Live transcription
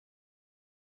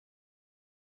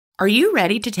Are you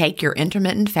ready to take your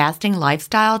intermittent fasting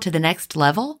lifestyle to the next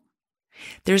level?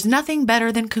 There's nothing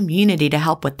better than community to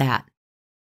help with that.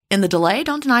 In the Delay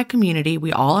Don't Deny community,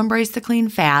 we all embrace the clean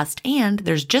fast, and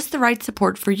there's just the right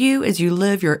support for you as you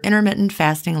live your intermittent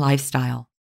fasting lifestyle.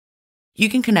 You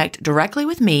can connect directly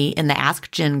with me in the Ask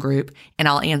Jen group, and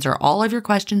I'll answer all of your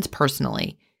questions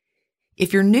personally.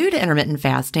 If you're new to intermittent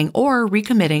fasting or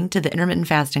recommitting to the intermittent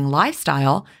fasting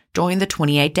lifestyle, join the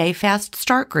 28-day Fast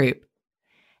Start group.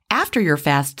 After your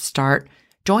fast start,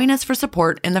 join us for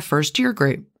support in the first year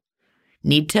group.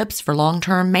 Need tips for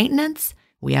long-term maintenance?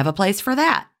 We have a place for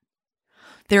that.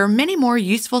 There are many more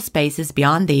useful spaces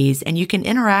beyond these, and you can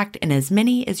interact in as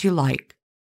many as you like.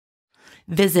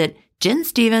 Visit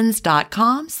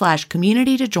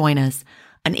jenstevens.com/community to join us.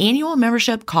 An annual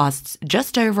membership costs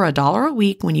just over $1 a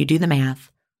week when you do the math.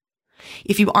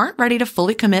 If you aren't ready to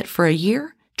fully commit for a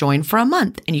year, join for a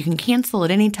month and you can cancel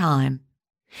at any time.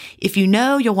 If you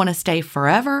know you'll want to stay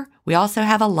forever, we also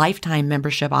have a lifetime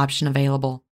membership option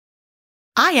available.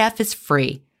 IF is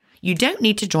free. You don't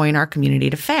need to join our community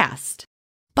to fast.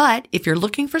 But if you're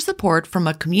looking for support from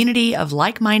a community of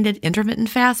like-minded intermittent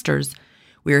fasters,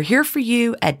 we're here for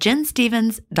you at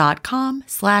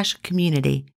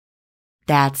jenstevens.com/community.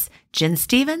 That's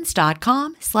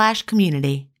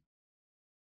jenstevens.com/community.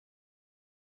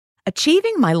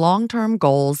 Achieving my long-term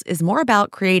goals is more about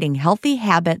creating healthy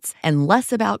habits and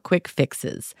less about quick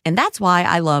fixes. And that's why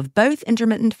I love both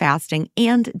intermittent fasting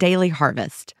and Daily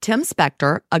Harvest. Tim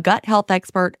Spector, a gut health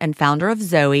expert and founder of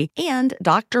Zoe, and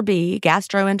Dr. B,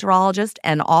 gastroenterologist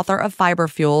and author of Fiber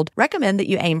Fueled, recommend that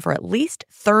you aim for at least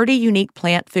 30 unique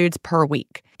plant foods per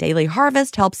week. Daily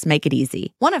Harvest helps make it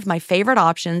easy. One of my favorite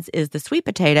options is the sweet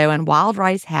potato and wild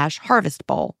rice hash harvest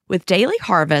bowl. With Daily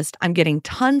Harvest, I'm getting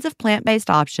tons of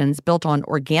plant-based options built on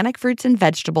organic fruits and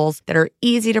vegetables that are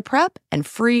easy to prep and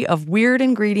free of weird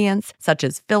ingredients such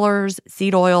as fillers,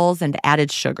 seed oils, and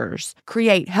added sugars.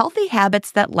 Create healthy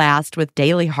habits that last with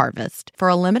Daily Harvest. For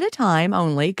a limited time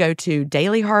only, go to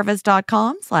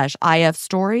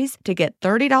dailyharvest.com/ifstories to get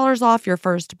 $30 off your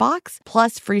first box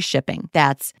plus free shipping.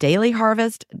 That's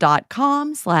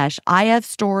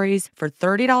dailyharvest.com/ifstories for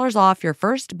 $30 off your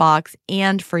first box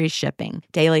and free shipping.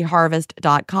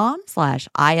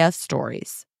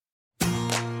 dailyharvest.com/ifstories.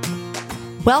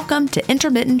 Welcome to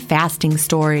Intermittent Fasting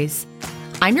Stories.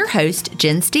 I'm your host,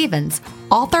 Jen Stevens,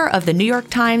 author of the New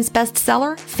York Times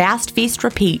bestseller, Fast, Feast,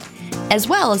 Repeat, as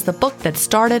well as the book that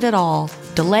started it all,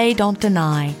 Delay Don't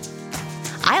Deny.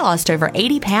 I lost over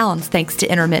 80 pounds thanks to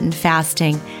intermittent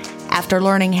fasting, after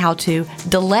learning how to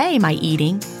delay my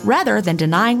eating rather than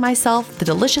denying myself the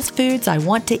delicious foods I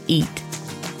want to eat.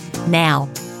 Now,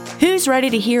 who's ready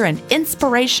to hear an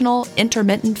inspirational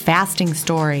intermittent fasting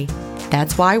story?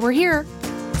 That's why we're here.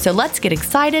 So let's get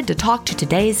excited to talk to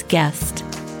today's guest.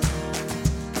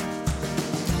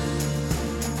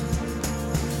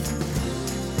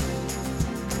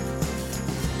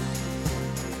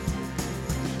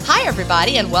 Hi,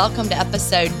 everybody, and welcome to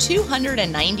episode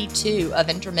 292 of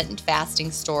Intermittent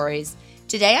Fasting Stories.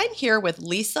 Today, I'm here with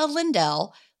Lisa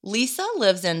Lindell. Lisa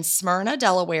lives in Smyrna,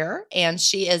 Delaware, and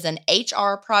she is an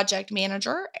HR project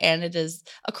manager, and it is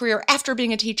a career after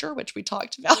being a teacher, which we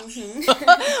talked about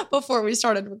before we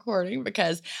started recording,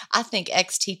 because I think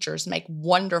ex-teachers make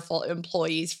wonderful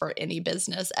employees for any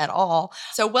business at all.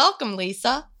 So welcome,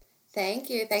 Lisa. Thank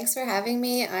you. Thanks for having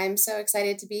me. I'm so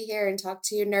excited to be here and talk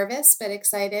to you. Nervous, but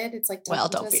excited. It's like talking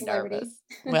to a celebrity. Nervous.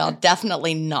 Well,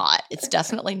 definitely not. It's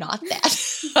definitely not that.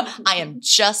 I am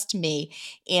just me.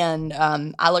 And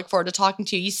I look forward to talking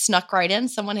to you. You snuck right in.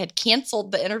 Someone had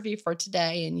canceled the interview for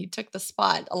today, and you took the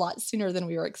spot a lot sooner than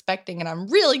we were expecting. And I'm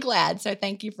really glad. So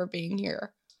thank you for being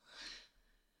here.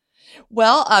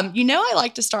 Well, I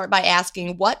like to start by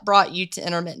asking what brought you to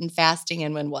intermittent fasting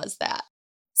and when was that?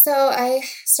 So I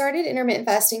started intermittent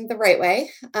fasting the right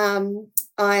way on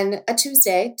a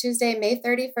Tuesday, May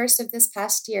 31st of this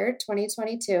past year,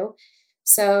 2022.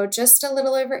 So just a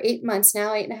little over 8 months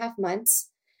now, 8.5 months.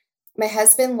 My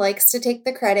husband likes to take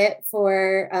the credit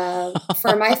for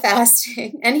my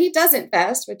fasting, and he doesn't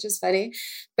fast, which is funny,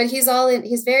 but he's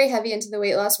very heavy into the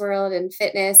weight loss world and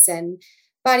fitness and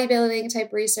bodybuilding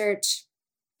type research.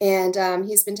 And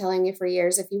he's been telling me for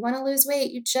years, if you want to lose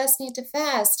weight, you just need to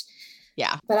fast.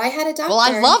 Yeah. But I had a doctor. Well,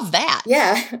 I love that.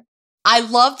 Yeah. I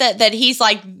love that he's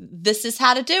like, this is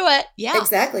how to do it. Yeah.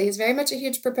 Exactly. He's very much a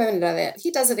huge proponent of it. He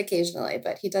does it occasionally,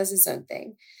 but he does his own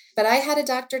thing. But I had a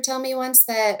doctor tell me once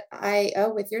that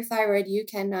with your thyroid, you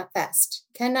cannot fast.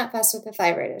 Cannot fast with a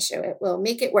thyroid issue. It will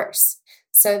make it worse.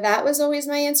 So that was always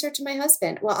my answer to my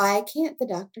husband. Well, I can't. The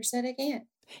doctor said I can't.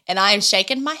 And I am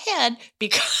shaking my head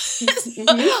because,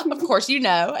 of course, you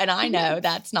know, and I know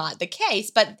that's not the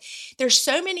case. But there's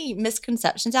so many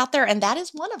misconceptions out there, and that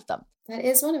is one of them. That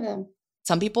is one of them.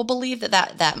 Some people believe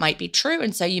that might be true,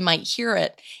 and so you might hear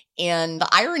it. And the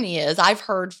irony is I've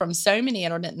heard from so many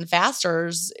intermittent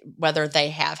fasters, whether they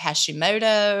have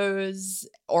Hashimoto's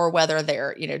or whether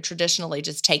they're, traditionally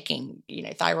just taking,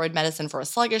 thyroid medicine for a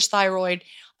sluggish thyroid,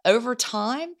 over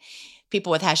time,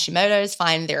 people with Hashimoto's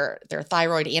find their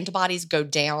thyroid antibodies go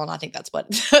down. I think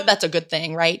that's a good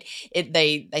thing, right?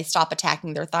 They stop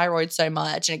attacking their thyroid so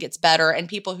much and it gets better. And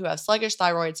people who have sluggish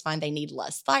thyroids find they need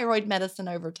less thyroid medicine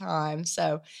over time.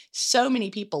 So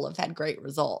many people have had great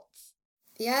results.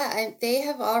 Yeah, they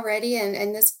have already,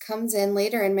 and this comes in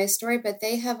later in my story, but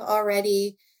they have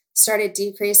already started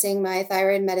decreasing my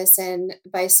thyroid medicine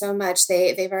by so much.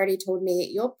 They've already told me,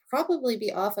 you'll probably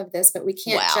be off of this, but we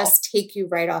can't just take you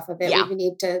right off of it. Yeah. We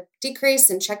need to decrease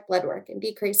and check blood work and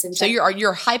decrease and check. So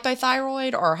you're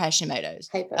hypothyroid or Hashimoto's?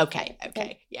 Hypothyroid.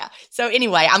 Okay. Yeah. So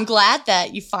anyway, I'm glad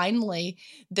that you finally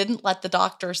didn't let the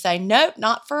doctor say, nope,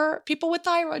 not for people with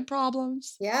thyroid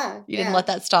problems. Yeah. You didn't let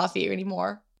that stop you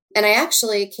anymore. And I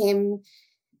actually came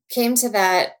to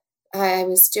that. I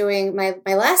was doing my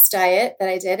last diet that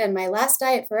I did, and my last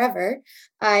diet forever.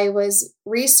 I was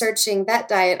researching that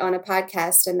diet on a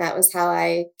podcast, and that was how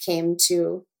I came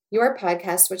to your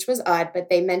podcast, which was odd, but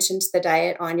they mentioned the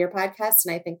diet on your podcast,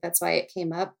 and I think that's why it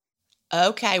came up.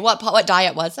 Okay. What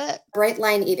diet was it? Bright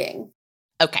line eating.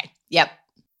 Okay. Yep.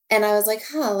 And I was like,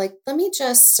 let me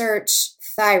just search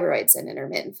thyroids and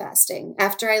intermittent fasting.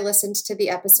 After I listened to the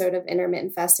episode of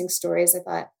intermittent fasting stories, I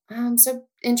thought, I'm so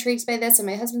intrigued by this, and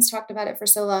my husband's talked about it for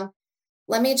so long.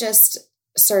 Let me just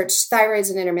search thyroids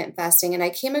and intermittent fasting. And I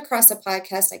came across a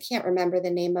podcast. I can't remember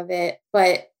the name of it,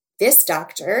 but this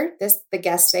doctor, the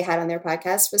guest they had on their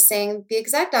podcast, was saying the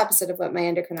exact opposite of what my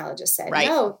endocrinologist said. Right.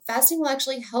 No, fasting will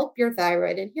actually help your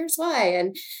thyroid, and here's why.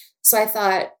 And so I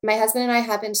thought, my husband and I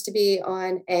happened to be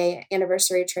on an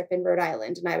anniversary trip in Rhode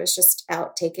Island, and I was just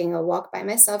out taking a walk by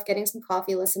myself, getting some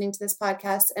coffee, listening to this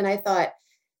podcast. And I thought,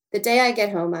 the day I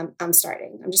get home, I'm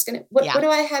starting. I'm just going to, what do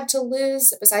I have to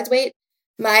lose besides weight?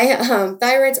 My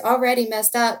thyroid's already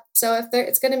messed up. So if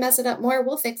it's going to mess it up more,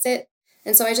 we'll fix it.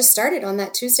 And so I just started on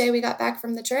that Tuesday we got back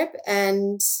from the trip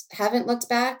and haven't looked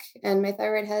back. And my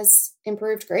thyroid has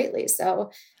improved greatly.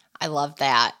 So I love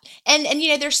that. And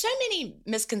there's so many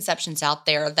misconceptions out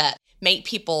there that make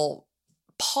people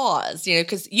pause,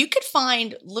 because you could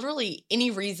find literally any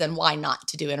reason why not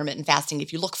to do intermittent fasting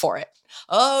if you look for it.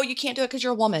 Oh, you can't do it because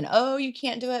you're a woman. Oh, you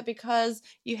can't do it because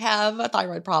you have a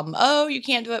thyroid problem. Oh, you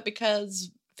can't do it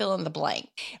because fill in the blank.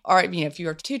 Or, if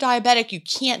you're too diabetic, you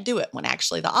can't do it, when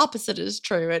actually the opposite is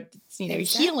true. It's, Exactly.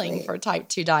 Healing for type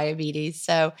 2 diabetes.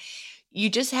 So you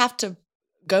just have to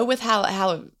go with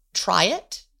how try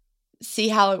it, see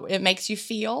how it makes you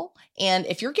feel. And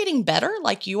if you're getting better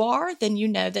like you are, then you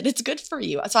know that it's good for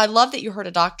you. So I love that you heard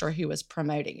a doctor who was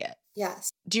promoting it.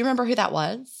 Yes. Do you remember who that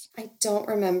was? I don't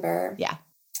remember. Yeah.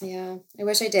 Yeah. I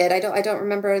wish I did. I don't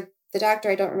remember the doctor.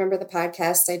 I don't remember the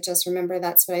podcast. I just remember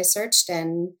that's what I searched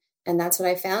and that's what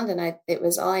I found. And it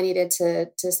was all I needed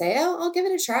to say, I'll give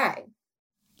it a try.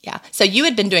 Yeah. So you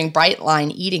had been doing bright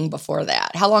line eating before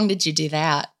that. How long did you do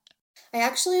that? I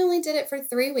actually only did it for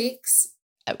 3 weeks.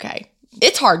 Okay.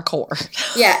 It's hardcore.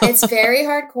 Yeah, it's very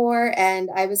hardcore. And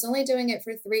I was only doing it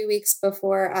for 3 weeks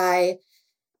before I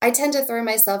tend to throw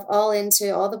myself all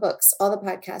into all the books, all the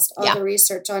podcasts, all the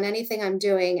research on anything I'm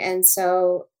doing. And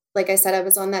so, like I said, I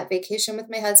was on that vacation with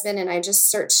my husband and I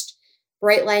just searched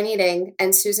bright line eating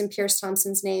and Susan Pierce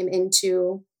Thompson's name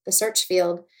into the search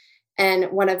field.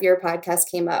 And one of your podcasts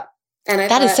came up. And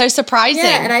that is so surprising.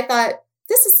 Yeah. And I thought,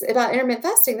 this is about intermittent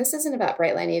fasting. This isn't about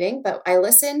bright line eating. But I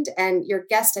listened, and your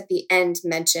guest at the end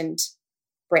mentioned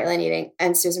bright line eating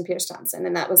and Susan Pierce Thompson.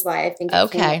 And that was why I think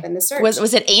it came up in the search.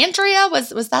 Was it Andrea?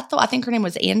 Was that I think her name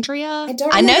was Andrea?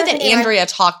 I know that Andrea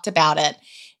talked about it.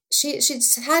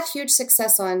 She's had huge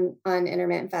success on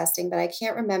intermittent fasting, but I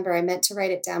can't remember. I meant to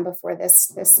write it down before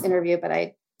this interview, but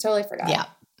I totally forgot. Yeah.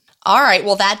 All right.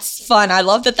 Well, that's fun. I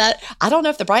love that. I don't know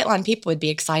if the Brightline people would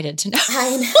be excited to know.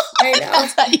 I know.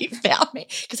 That's how you found me.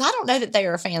 Because I don't know that they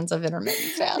are fans of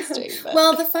intermittent fasting. But.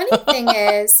 Well, the funny thing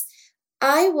is,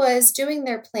 I was doing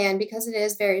their plan because it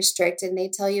is very strict and they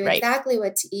tell you exactly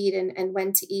what to eat and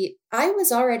when to eat. I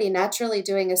was already naturally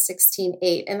doing a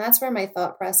 16-8, and that's where my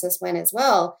thought process went as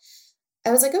well. I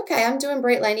was like, okay, I'm doing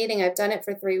bright line eating. I've done it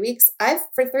for 3 weeks.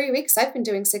 For 3 weeks, I've been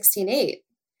doing 16-8.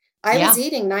 I was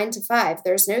eating 9 to 5.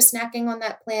 There's no snacking on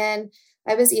that plan.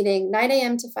 I was eating 9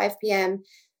 a.m. to 5 p.m.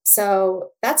 So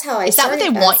that's how I started. Is that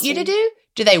what they want you to do?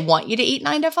 Do they want you to eat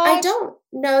 9 to 5? I don't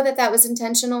know that was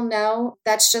intentional. No,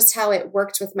 that's just how it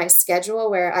worked with my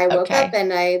schedule, where I woke up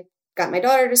and I got my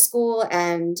daughter to school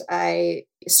and I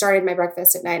started my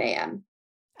breakfast at 9 a.m.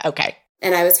 Okay.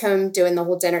 And I was home doing the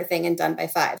whole dinner thing and done by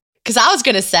 5. Because I was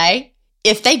going to say,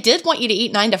 if they did want you to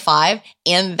eat 9 to 5,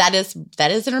 and that is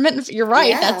intermittent, you're right.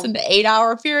 Yeah. That's an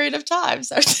 8-hour period of time.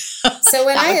 So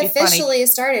when I officially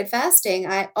started fasting,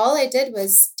 all I did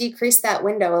was decrease that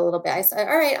window a little bit. I said,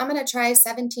 all right, I'm going to try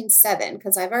 17-7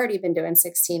 because I've already been doing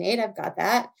 16-8. I've got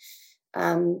that.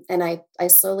 And I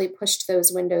slowly pushed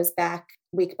those windows back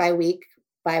week by week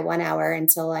by 1 hour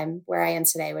until I'm where I am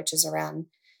today, which is around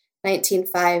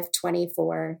 19-5,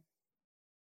 24.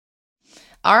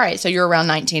 All right. So you're around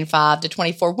 19-5 to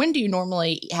 24. When do you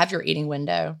normally have your eating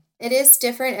window? It is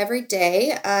different every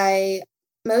day.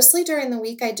 Mostly during the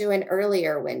week, I do an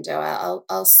earlier window.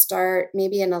 I'll start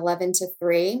maybe an 11 to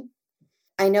 3.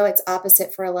 I know it's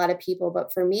opposite for a lot of people,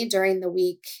 but for me during the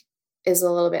week is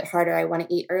a little bit harder. I want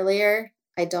to eat earlier.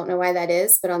 I don't know why that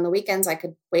is, but on the weekends I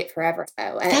could wait forever.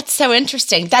 That's so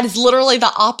interesting. That is literally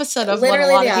the opposite of what a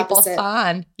lot of people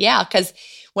find. Yeah, because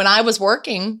when I was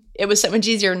working, it was so much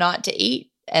easier not to eat.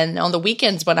 And on the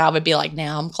weekends when I would be like,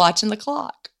 now I'm clutching the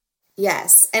clock.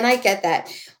 Yes. And I get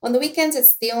that. On the weekends,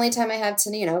 it's the only time I have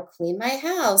to, clean my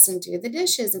house and do the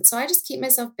dishes. And so I just keep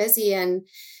myself busy. And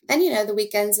the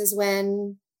weekends is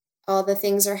when all the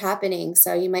things are happening.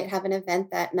 So you might have an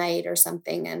event that night or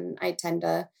something. And I tend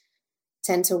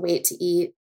to wait to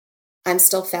eat. I'm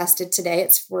still fasted today.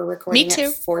 We're recording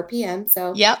at 4 p.m.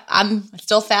 So yep, I'm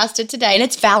still fasted today, and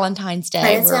it's Valentine's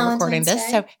Day. We're recording this,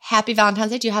 so happy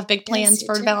Valentine's Day. Do you have big plans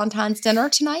for Valentine's dinner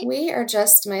tonight? We are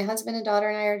my husband and daughter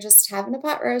and I are just having a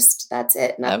pot roast. That's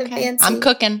it. Nothing fancy. I'm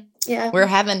cooking. Yeah, we're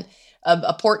having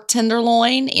a pork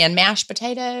tenderloin and mashed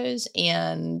potatoes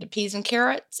and peas and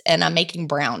carrots, and I'm making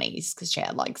brownies because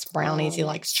Chad likes brownies. He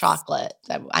likes chocolate.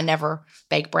 So I never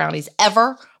bake brownies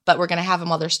ever. But we're going to have them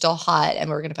while they're still hot, and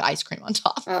we're going to put ice cream on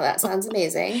top. Oh, that sounds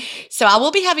amazing. So I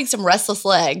will be having some restless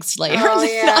legs later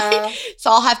tonight. So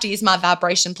I'll have to use my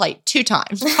vibration plate 2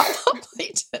 times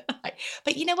probably tonight.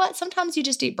 But you know what? Sometimes you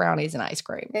just eat brownies and ice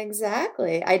cream.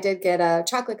 Exactly. I did get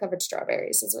chocolate-covered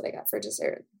strawberries is what I got for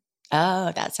dessert.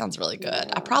 Oh, that sounds really good.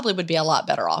 Yeah. I probably would be a lot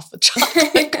better off with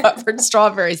chocolate-covered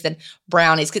strawberries than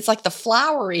brownies. It's like the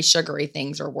floury, sugary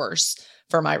things are worse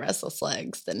for my restless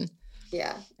legs than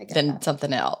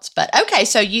something else. But okay,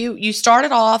 so you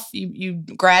started off, you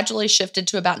gradually shifted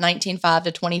to about 19.5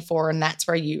 to 24, and that's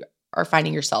where you are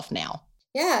finding yourself now.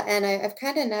 Yeah, and I've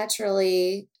kind of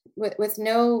naturally,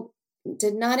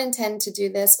 did not intend to do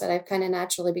this, but I've kind of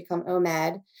naturally become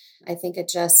OMAD. I think it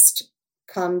just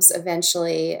comes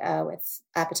eventually with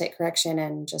appetite correction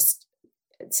and just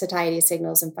satiety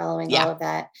signals and following all of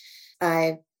that.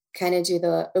 I kind of do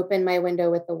open my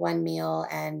window with the 1 meal,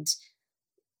 and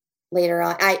later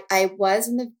on, I was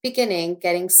in the beginning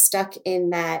getting stuck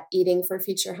in that eating for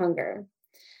future hunger.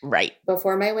 Right.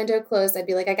 Before my window closed, I'd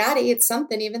be like, I got to eat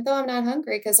something, even though I'm not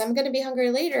hungry, because I'm going to be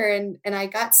hungry later. And I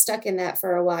got stuck in that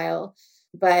for a while,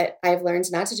 but I've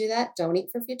learned not to do that. Don't eat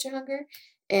for future hunger.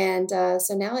 And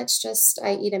so now it's just,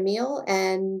 I eat a meal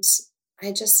and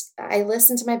I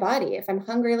listen to my body. If I'm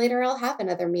hungry later, I'll have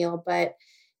another meal. But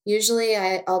usually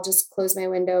I'll just close my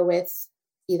window with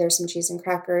either some cheese and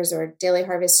crackers or Daily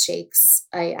Harvest shakes.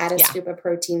 I add a scoop of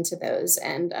protein to those,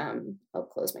 and I'll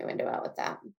close my window out with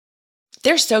that.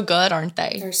 They're so good, aren't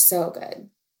they? They're so good.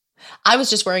 I was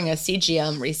just wearing a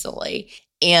CGM recently,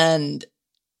 and,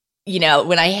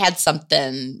 when I had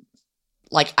something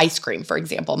like ice cream, for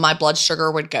example, my blood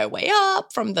sugar would go way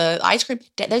up from the ice cream.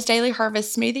 Those Daily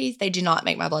Harvest smoothies, they do not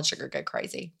make my blood sugar go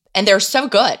crazy. And they're so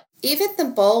good. Even the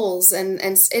bowls, and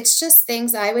it's just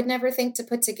things I would never think to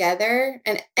put together.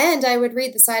 And I would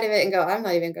read the side of it and go, I'm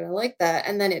not even going to like that.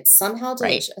 And then it's somehow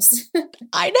delicious. Right.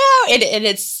 I know. And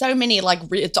it's so many,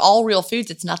 it's all real foods.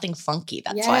 It's nothing funky.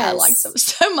 That's why I like them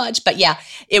so much. But yeah,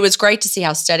 it was great to see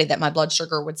how steady that my blood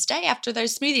sugar would stay after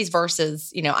those smoothies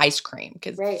versus, ice cream.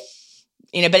 Right.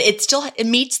 But it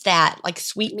meets that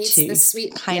sweet tooth, the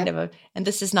sweet kind of and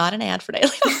this is not an ad for Daily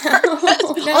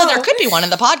Harvest. No. Oh, there could be one in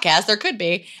the podcast. There could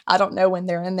be. I don't know when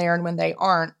they're in there and when they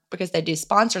aren't, because they do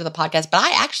sponsor the podcast, but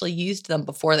I actually used them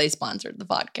before they sponsored the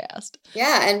podcast.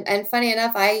 Yeah. And funny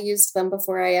enough, I used them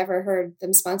before I ever heard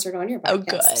them sponsored on your podcast. Oh,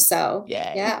 good. So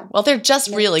yeah. Well, they're just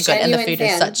really good, and the food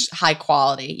is such high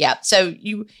quality. Yeah. So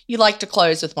you like to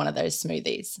close with one of those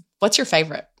smoothies. What's your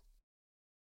favorite?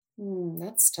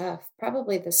 That's tough.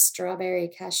 Probably the strawberry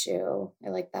cashew. I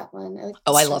like that one.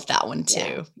 I love that one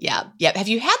too. Yeah. Have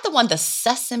you had the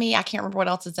sesame? I can't remember what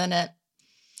else is in it.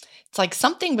 It's like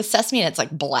something with sesame and it's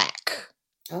like black.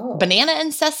 Oh. Banana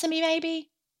and sesame, maybe?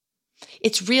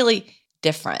 It's really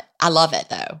different. I love it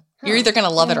though. You're Huh. either going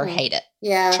to love it or hate it.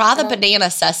 Yeah. Try the banana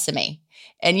sesame.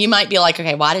 And you might be like,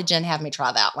 okay, why did Jen have me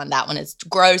try that one? That one is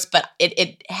gross, but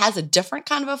it has a different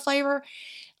kind of a flavor,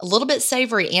 a little bit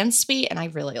savory and sweet, and I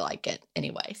really like it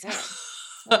anyways.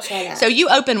 I'll try that. So you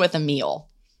open with a meal.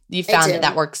 You found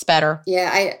that works better?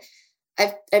 Yeah,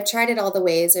 I've tried it all the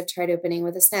ways. I've tried opening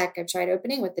with a snack. I've tried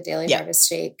opening with the Daily Harvest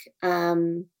shake.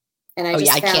 And I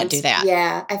just found, can't do that.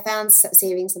 Yeah, I found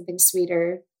saving something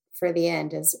sweeter for the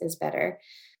end is better.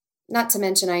 Not to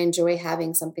mention, I enjoy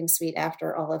having something sweet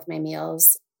after all of my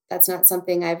meals. That's not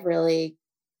something I've really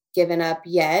given up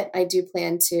yet. I do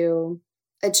plan to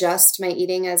adjust my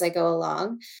eating as I go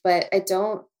along, but I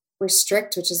don't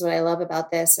restrict, which is what I love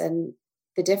about this. And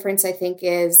the difference, I think,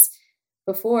 is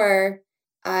before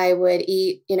I would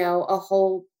eat, a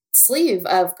whole sleeve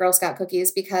of Girl Scout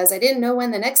cookies because I didn't know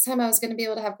when the next time I was going to be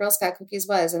able to have Girl Scout cookies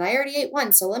was. And I already ate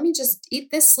one. So let me just eat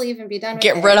this sleeve and be done with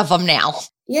it. Get rid of them now.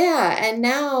 Yeah. And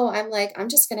now I'm like, I'm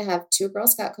just going to have 2 Girl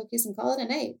Scout cookies and call it a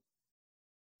night.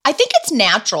 I think it's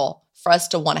natural for us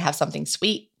to want to have something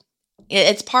sweet.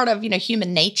 It's part of,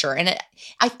 human nature. And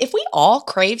if we all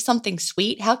crave something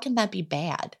sweet, how can that be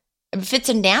bad? If it's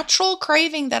a natural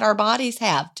craving that our bodies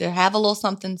have to have a little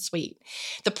something sweet.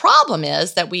 The problem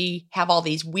is that we have all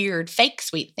these weird fake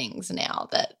sweet things now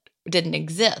that didn't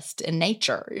exist in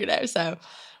nature, so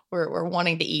we're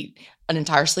wanting to eat an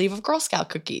entire sleeve of Girl Scout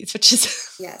cookies, which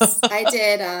is Yes, I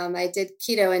did. I did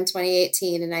keto in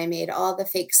 2018 and I made all the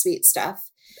fake sweet stuff.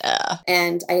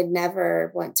 And I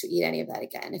never want to eat any of that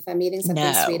again. If I'm eating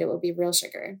something sweet, it will be real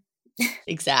sugar.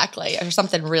 Exactly. Or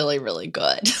something really, really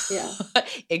good. Yeah.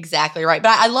 Exactly right.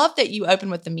 But I love that you open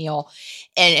with the meal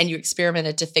and you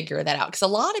experimented to figure that out. Because a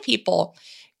lot of people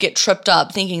get tripped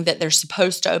up thinking that they're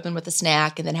supposed to open with a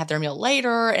snack and then have their meal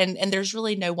later. And there's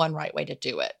really no one right way to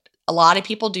do it. A lot of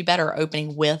people do better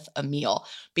opening with a meal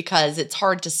because it's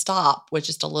hard to stop with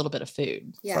just a little bit of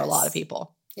food for a lot of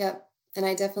people. Yep. And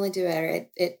I definitely do better.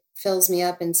 It fills me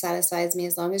up and satisfies me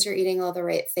as long as you're eating all the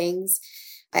right things.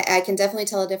 I can definitely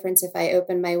tell a difference if I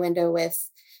open my window with,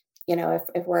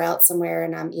 if we're out somewhere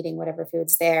and I'm eating whatever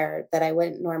food's there that I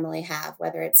wouldn't normally have,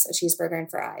 whether it's a cheeseburger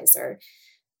and fries, or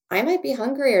I might be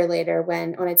hungrier later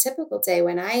when on a typical day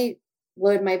when I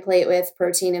load my plate with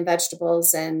protein and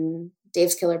vegetables and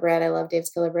Dave's Killer Bread. I love Dave's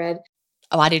Killer Bread.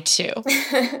 Oh, I do too.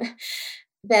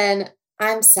 Then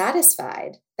I'm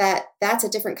satisfied. That's a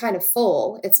different kind of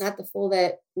full. It's not the full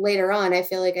that later on I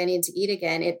feel like I need to eat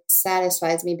again. It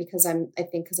satisfies me because I'm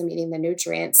eating the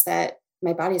nutrients that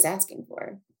my body's asking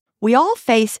for. We all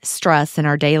face stress in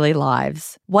our daily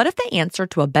lives. What if the answer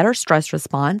to a better stress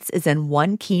response is in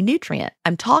one key nutrient?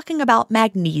 I'm talking about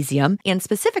magnesium, and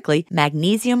specifically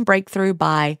Magnesium Breakthrough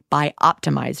by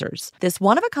Optimizers. This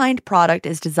one-of-a-kind product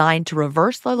is designed to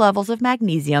reverse low levels of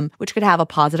magnesium, which could have a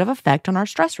positive effect on our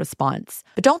stress response.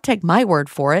 But don't take my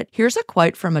word for it. Here's a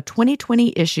quote from a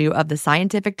 2020 issue of the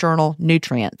scientific journal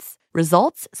Nutrients.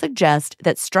 Results suggest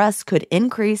that stress could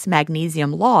increase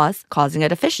magnesium loss, causing a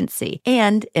deficiency,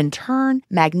 and in turn,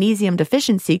 magnesium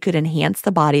deficiency could enhance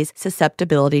the body's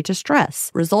susceptibility to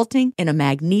stress, resulting in a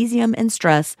magnesium and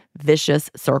stress vicious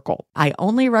circle. I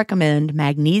only recommend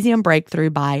Magnesium Breakthrough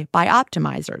by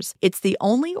Optimizers. It's the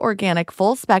only organic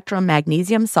full-spectrum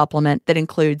magnesium supplement that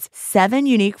includes 7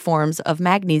 unique forms of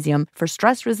magnesium for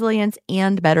stress resilience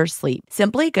and better sleep.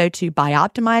 Simply go to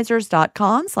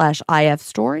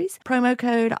bioptimizers.com/ifstories, promo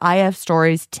code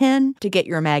IFStories10 to get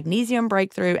your Magnesium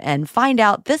Breakthrough and find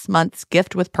out this month's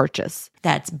gift with purchase.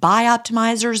 That's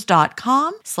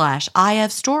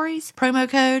bioptimizers.com/IFstories, promo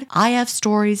code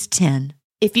IFStories10.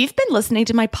 If you've been listening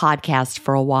to my podcast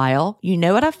for a while, you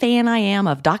know what a fan I am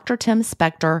of Dr. Tim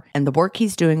Spector and the work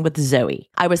he's doing with Zoe.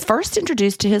 I was first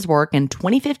introduced to his work in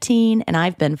 2015, and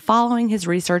I've been following his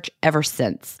research ever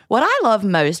since. What I love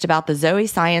most about the Zoe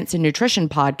Science and Nutrition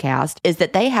podcast is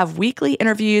that they have weekly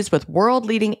interviews with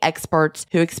world-leading experts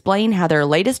who explain how their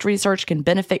latest research can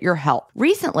benefit your health.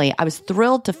 Recently, I was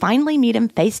thrilled to finally meet him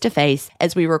face-to-face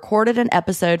as we recorded an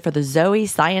episode for the Zoe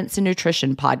Science and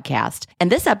Nutrition podcast,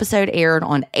 and this episode aired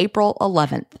on April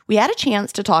 11th. We had a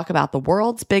chance to talk about the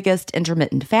world's biggest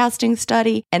intermittent fasting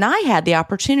study, and I had the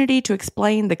opportunity to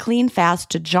explain the clean fast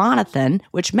to Jonathan,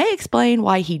 which may explain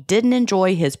why he didn't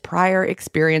enjoy his prior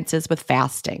experiences with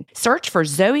fasting. Search for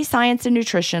Zoe Science and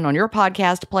Nutrition on your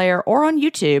podcast player or on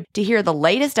YouTube to hear the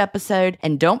latest episode,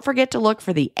 and don't forget to look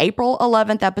for the April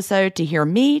 11th episode to hear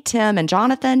me, Tim, and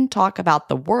Jonathan talk about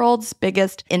the world's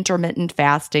biggest intermittent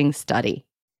fasting study.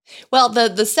 Well,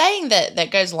 the saying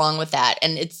that goes along with that,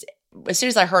 and it's as soon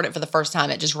as I heard it for the first time,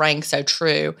 it just rang so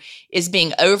true, is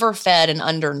being overfed and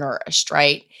undernourished,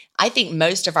 right? I think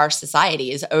most of our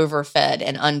society is overfed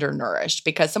and undernourished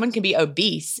because someone can be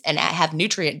obese and have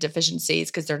nutrient deficiencies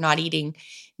because they're not eating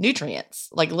nutrients,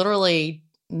 like literally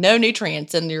no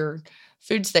nutrients in your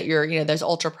foods that you're, those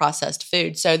ultra processed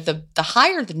foods. So the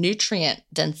higher the nutrient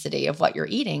density of what you're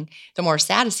eating, the more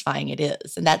satisfying it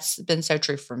is. And that's been so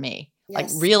true for me, like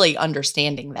really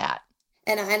understanding that.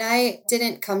 And I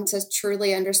didn't come to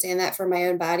truly understand that for my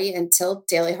own body until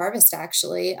Daily Harvest,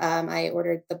 actually. I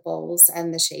ordered the bowls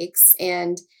and the shakes,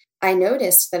 and I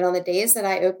noticed that on the days that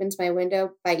I opened my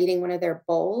window by eating one of their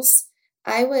bowls,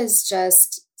 I was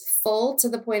just full to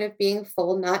the point of being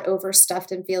full, not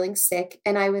overstuffed and feeling sick.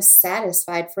 And I was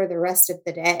satisfied for the rest of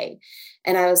the day.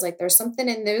 And I was like, there's something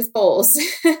in those bowls.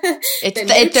 They're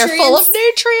full of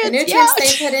nutrients. The nutrients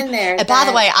they put in there. And by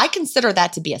the way, I consider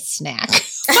that to be a snack.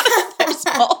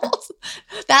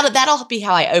 That'll be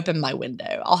how I open my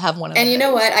window. I'll have one of those. And you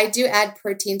know what? I do add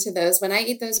protein to those. When I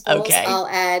eat those bowls, I'll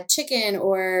add chicken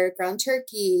or ground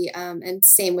turkey. And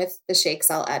same with the shakes,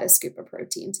 I'll add a scoop of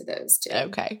protein to those too.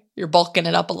 Okay. You're bulking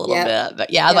it up a little bit.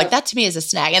 But like that to me is a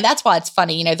snack. And that's why it's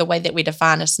funny, the way that we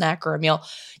define a snack or a meal.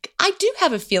 I do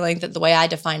have a feeling that the way I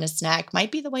define a snack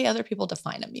might be the way other people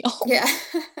define a meal. Yeah.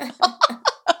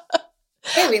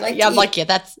 Hey, we like to eat. I'm like,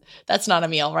 that's not a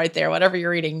meal right there. Whatever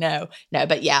you're eating, no.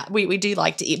 But yeah, we do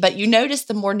like to eat. But you notice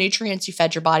the more nutrients you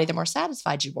fed your body, the more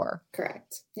satisfied you were.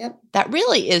 Correct. Yep. That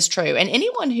really is true. And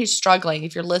anyone who's struggling,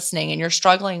 if you're listening and you're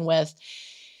struggling with,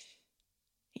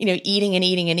 eating and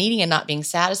eating and eating and not being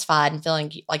satisfied and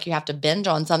feeling like you have to binge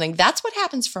on something, that's what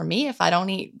happens for me if I don't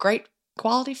eat great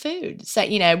quality food. So,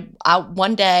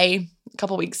 one day, a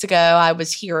couple weeks ago, I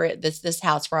was here at this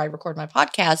house where I record my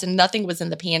podcast, and nothing was in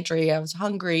the pantry. I was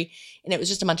hungry, and it was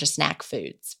just a bunch of snack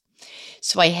foods.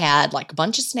 So I had like a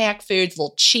bunch of snack foods,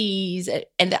 little cheese,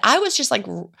 and I was just like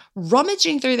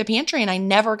rummaging through the pantry, and I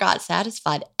never got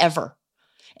satisfied ever.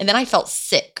 And then I felt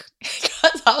sick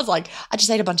because I was like, I just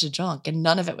ate a bunch of junk, and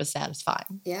none of it was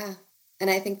satisfying. Yeah. And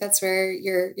I think that's where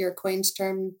your coined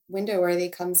term window worthy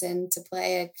comes into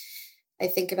play. I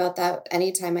think about that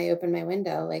anytime I open my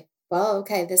window, like, well,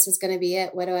 okay, this is going to be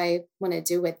it. What do I want to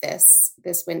do with this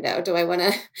window? Do I want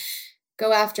to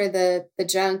go after the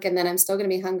junk, and then I'm still going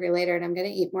to be hungry later, and I'm going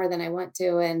to eat more than I want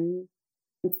to, and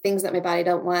things that my body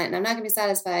don't want, and I'm not going to be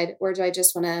satisfied? Or do I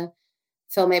just want to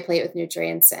fill my plate with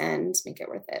nutrients and make it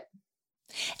worth it?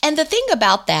 And the thing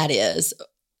about that is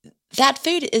that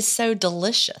food is so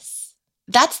delicious.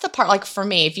 That's the part, like for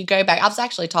me, if you go back, I was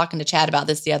actually talking to Chad about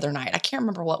this the other night. I can't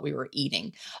remember what we were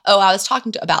eating. Oh, I was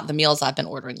talking about the meals I've been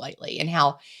ordering lately and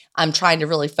how I'm trying to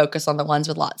really focus on the ones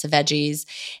with lots of veggies.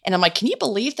 And I'm like, can you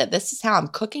believe that this is how I'm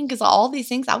cooking? Because all these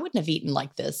things, I wouldn't have eaten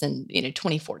like this in,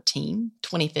 2014,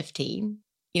 2015,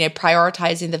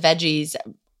 prioritizing the veggies,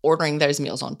 ordering those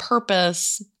meals on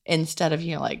purpose instead of,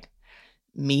 like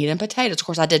meat and potatoes. Of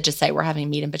course, I did just say we're having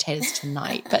meat and potatoes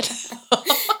tonight, but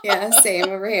yeah, same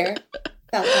over here.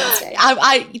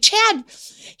 Chad,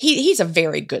 he's a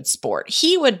very good sport.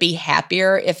 He would be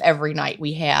happier if every night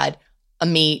we had a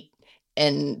meat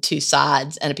and 2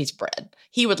 sides and a piece of bread.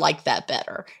 He would like that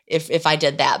better if I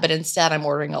did that. But instead, I'm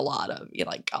ordering a lot of,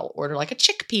 I'll order like a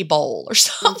chickpea bowl or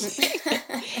something.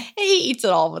 He eats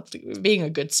it all with being a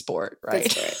good sport, right?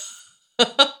 Good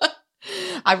sport.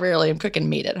 I rarely am cooking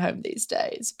meat at home these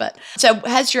days. But so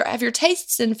have your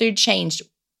tastes in food changed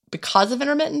because of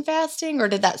intermittent fasting, or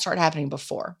did that start happening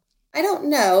before? I don't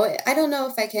know. I don't know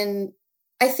if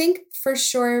I think for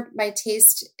sure my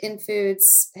taste in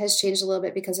foods has changed a little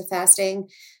bit because of fasting.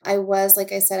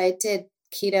 Like I said, I did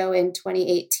keto in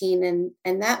 2018,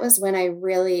 and that was when I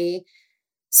really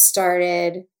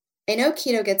started. I know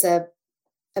keto gets a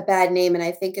bad name, and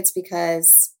I think it's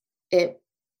because it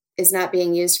is not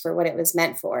being used for what it was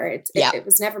meant for. It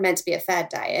was never meant to be a fad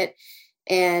diet.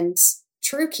 And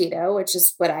true keto, which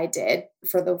is what I did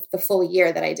for the full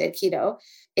year that I did keto,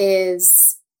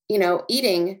 is,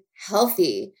 eating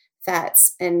healthy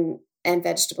fats and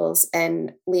vegetables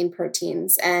and lean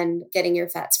proteins and getting your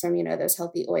fats from, those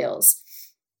healthy oils.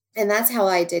 And that's how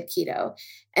I did keto.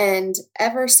 And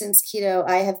ever since keto,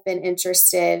 I have been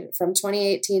interested from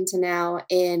 2018 to now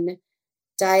in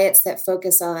diets that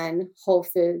focus on whole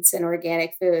foods and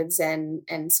organic foods. And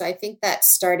so I think that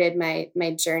started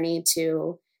my journey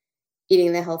to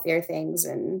eating the healthier things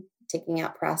and taking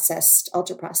out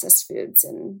ultra processed foods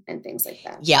and things like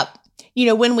that. Yep.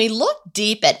 When we look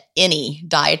deep at any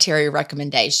dietary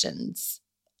recommendations,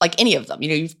 like any of them,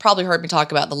 you've probably heard me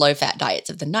talk about the low fat diets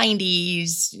of the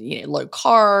 90s, low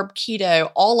carb,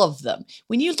 keto, all of them.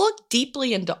 When you look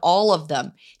deeply into all of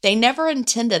them, they never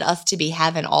intended us to be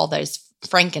having all those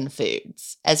franken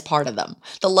foods as part of them.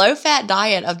 The low fat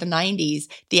diet of the 90s,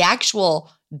 the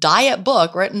actual diet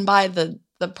book written by the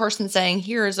person saying,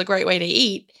 here is a great way to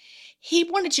eat. He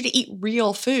wanted you to eat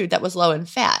real food that was low in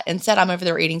fat. Instead, I'm over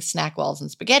there eating SnackWells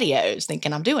and SpaghettiOs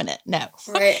thinking I'm doing it. No.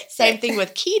 Right. Same thing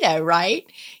with keto, right?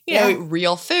 You know,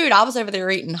 real food. I was over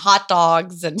there eating hot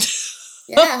dogs and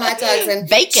hot dogs and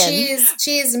bacon,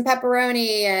 cheese and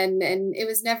pepperoni, and it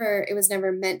was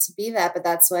never meant to be that, but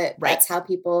that's how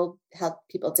people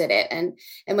did it. And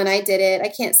when I did it, I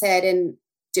can't say I didn't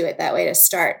do it that way to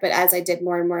start, but as I did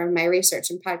more and more of my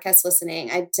research and podcast listening,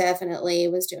 I definitely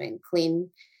was doing clean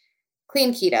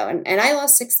keto. And I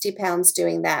lost 60 pounds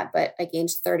doing that, but I gained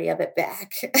 30 of it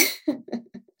back.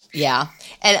 Yeah.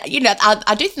 And,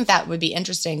 I do think that would be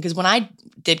interesting because when I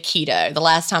did keto, the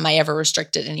last time I ever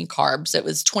restricted any carbs, it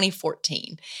was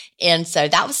 2014. And so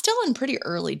that was still in pretty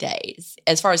early days.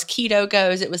 As far as keto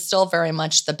goes, it was still very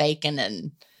much the bacon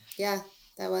and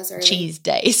that was early. Cheese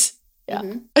days. Yeah.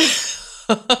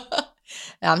 Mm-hmm.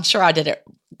 I'm sure I did it,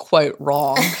 quote,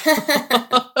 wrong.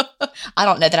 I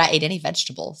don't know that I ate any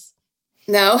vegetables.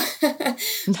 No.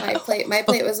 My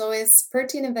plate was always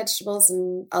protein and vegetables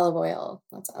and olive oil.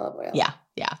 Lots of olive oil. Yeah.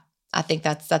 I think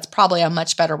that's probably a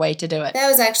much better way to do it. That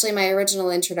was actually my original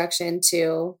introduction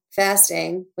to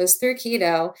fasting, was through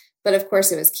keto. But of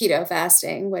course it was keto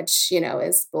fasting, which,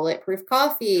 is bulletproof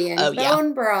coffee and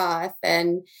bone broth.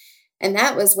 And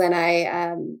that was when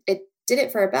I did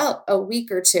it for about a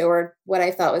week or two, or what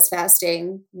I thought was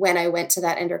fasting, when I went to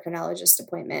that endocrinologist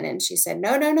appointment. And she said,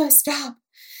 no, stop.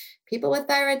 People with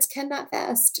thyroids cannot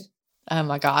fast. Oh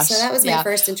my gosh. So that was my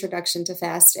first introduction to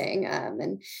fasting.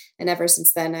 And ever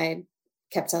since then, I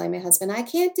kept telling my husband, I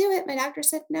can't do it. My doctor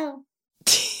said no.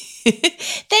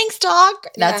 Thanks, doc.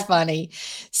 That's funny.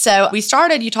 So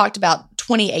you talked about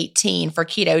 2018 for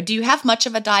keto. Do you have much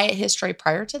of a diet history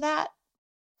prior to that?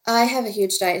 I have a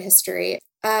huge diet history.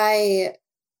 I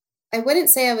wouldn't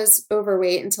say I was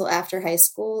overweight until after high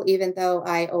school, even though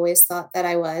I always thought that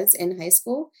I was in high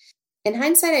school. In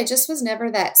hindsight, I just was never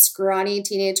that scrawny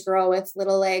teenage girl with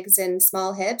little legs and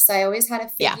small hips. I always had a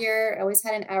figure, always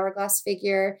had an hourglass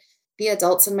figure. The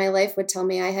adults in my life would tell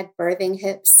me I had birthing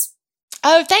hips.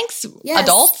 Oh, thanks, yes,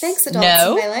 adults. Thanks, adults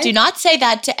in my life. Do not say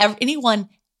that to anyone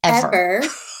ever.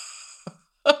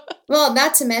 Well,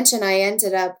 not to mention I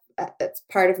ended up,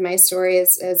 part of my story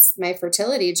is my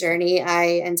fertility journey.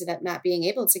 I ended up not being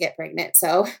able to get pregnant.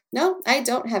 So no, I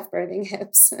don't have birthing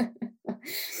hips.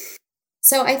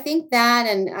 So I think that,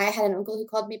 and I had an uncle who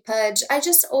called me Pudge. I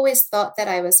just always thought that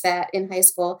I was fat in high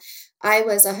school. I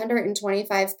was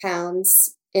 125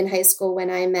 pounds in high school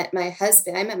when I met my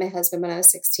husband. I met my husband when I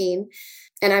was 16,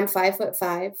 and I'm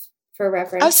 5'5" for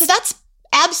reference. Oh, so that's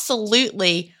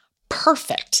absolutely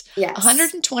perfect. Yes.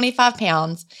 125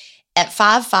 pounds at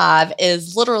 5'5"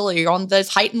 is literally on those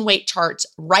height and weight charts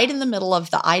right in the middle of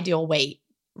the ideal weight.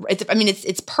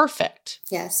 It's perfect.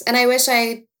 Yes. And I wish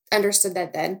I understood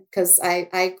that then, because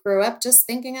I grew up just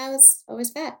thinking I was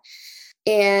always fat.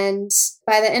 And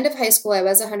by the end of high school, I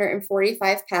was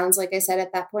 145 pounds. Like I said,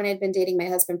 at that point, I'd been dating my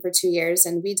husband for 2 years,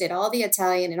 and we did all the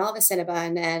Italian and all the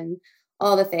Cinnabon and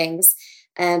all the things.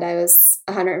 And I was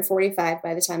 145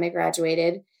 by the time I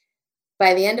graduated.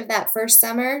 By the end of that first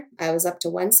summer, I was up to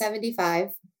 175.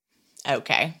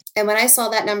 Okay. And when I saw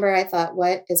that number, I thought,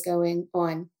 what is going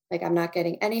on? Like, I'm not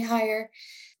getting any higher.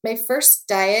 My first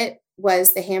diet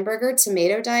was the hamburger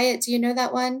tomato diet. Do you know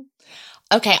that one?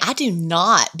 Okay, I do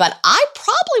not, but I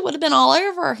probably would have been all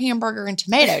over a hamburger and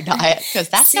tomato diet because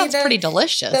that sounds pretty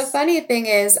delicious. The funny thing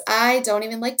is, I don't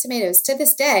even like tomatoes to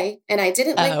this day, and I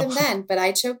didn't like them then, but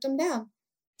I choked them down.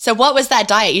 So what was that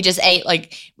diet? You just ate,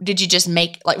 did you just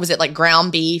make, was it like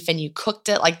ground beef and you cooked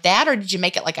it like that, or did you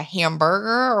make it like a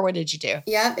hamburger, or what did you do?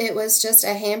 Yep, it was just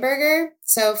a hamburger.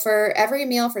 So for every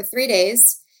meal for 3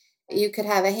 days, you could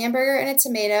have a hamburger and a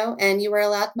tomato, and you were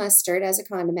allowed mustard as a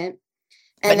condiment.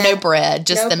 And but no bread,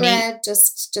 just the bread, meat?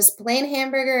 Just plain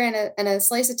hamburger and a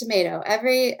slice of tomato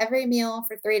every meal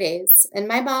for 3 days. And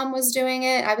my mom was doing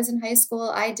it. I was in high school.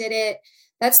 I did it.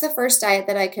 That's the first diet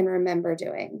that I can remember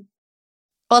doing.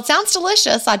 Well, it sounds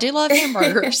delicious. I do love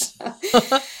hamburgers.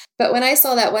 But when I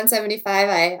saw that 175,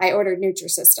 I ordered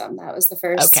Nutrisystem. That was the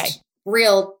first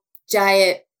real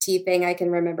diet-y thing I can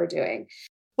remember doing.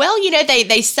 Well,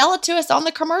 they sell it to us on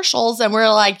the commercials, and we're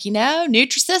like,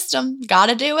 Nutrisystem, got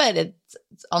to do it.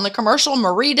 It's on the commercial.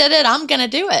 Marie did it. I'm going to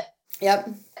do it. Yep.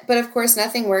 But of course,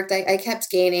 nothing worked. I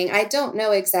kept gaining. I don't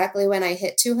know exactly when I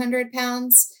hit 200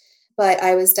 pounds, but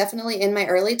I was definitely in my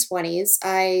early 20s.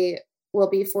 I will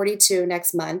be 42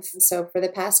 next month. So for the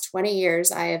past 20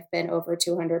 years, I have been over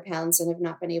 200 pounds and have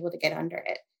not been able to get under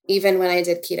it. Even when I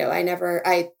did keto,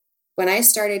 when I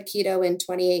started keto in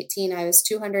 2018, I was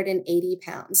 280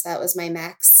 pounds. That was my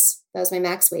max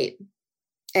weight.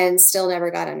 and still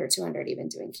never got under 200 even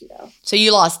doing keto. So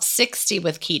you lost 60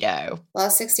 with keto.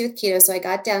 Lost 60 with keto. So I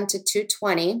got down to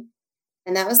 220,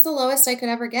 and that was the lowest I could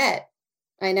ever get.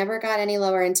 I never got any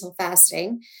lower until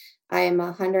fasting. I am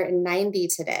 190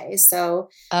 today. So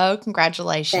oh,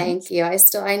 congratulations. Thank you.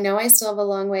 I know I still have a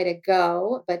long way to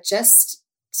go, but just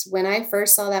when I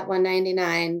first saw that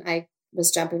 199, I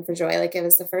was jumping for joy. Like it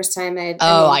was the first time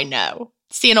I know.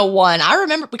 Seeing a one. I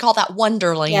remember we call that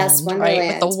Wonderland. Yes, Wonderland.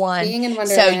 Right? With the one. Being in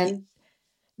Wonderland. So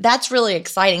that's really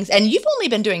exciting. And you've only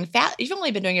been doing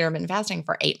intermittent fasting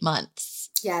for 8 months.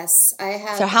 Yes, I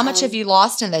have. So how much have you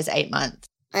lost in those 8 months?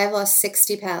 I have lost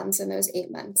 60 pounds in those 8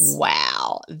 months.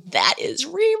 Wow. That is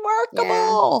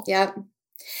remarkable. Yeah. Yep.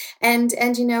 And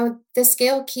the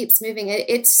scale keeps moving.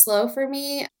 It's slow for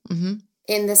me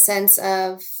in the sense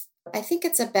of, I think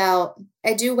it's about,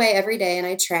 I do weigh every day and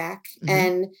I track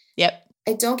and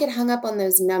I don't get hung up on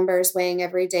those numbers weighing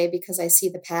every day because I see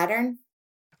the pattern.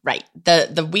 Right.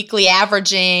 The weekly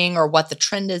averaging or what the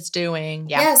trend is doing.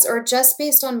 Yeah. Yes. Or just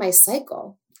based on my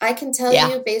cycle. I can tell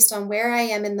you based on where I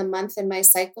am in the month in my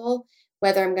cycle,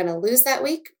 whether I'm going to lose that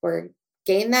week or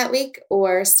gain that week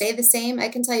or stay the same. I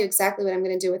can tell you exactly what I'm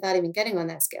going to do without even getting on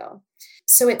that scale.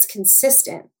 So it's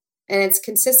consistent, and it's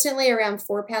consistently around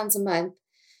 4 pounds a month.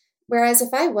 Whereas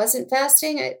if I wasn't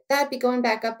fasting, that'd be going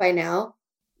back up by now.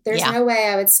 There's no way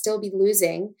I would still be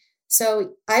losing.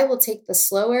 So I will take the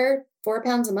slower 4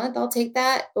 pounds a month. I'll take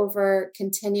that over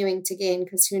continuing to gain,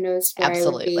 because who knows where I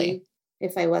would be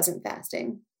if I wasn't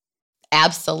fasting.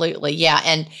 Absolutely. Yeah.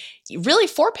 And really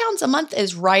 4 pounds a month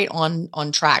is right on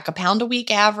track. A pound a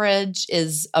week average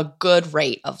is a good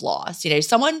rate of loss.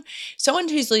 Someone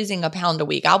who's losing a pound a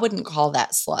week, I wouldn't call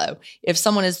that slow. If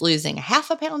someone is losing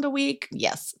half a pound a week,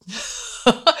 yes,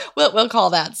 we'll call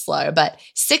that slow. But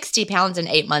 60 pounds in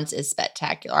 8 months is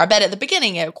spectacular. I bet at the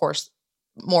beginning, of course,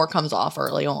 more comes off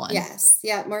early on. Yes.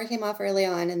 Yeah. More came off early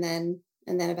on, and then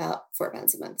about 4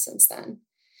 pounds a month since then.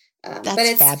 That's but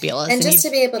it's fabulous. And just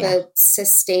to be able to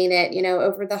sustain it,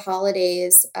 over the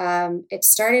holidays, it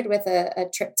started with a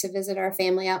trip to visit our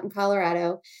family out in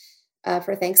Colorado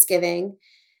for Thanksgiving.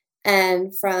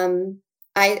 And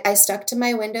I stuck to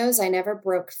my windows. I never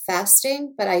broke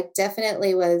fasting, but I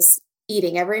definitely was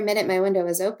eating every minute my window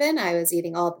was open. I was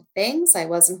eating all the things. I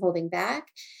wasn't holding back.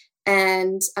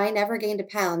 And I never gained a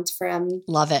pound from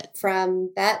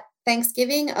that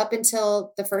Thanksgiving up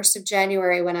until the 1st of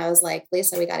January, when I was like,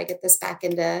 Lisa, we got to get this back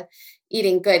into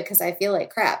eating good because I feel like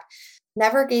crap.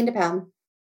 Never gained a pound.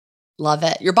 Love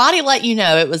it. Your body let you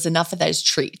know it was enough of those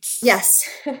treats. Yes.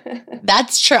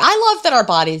 That's true. I love that our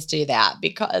bodies do that,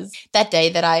 because that day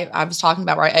that I was talking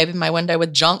about where I opened my window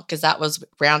with junk because that was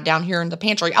down here in the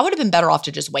pantry, I would have been better off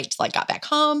to just wait till I got back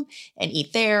home and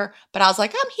eat there. But I was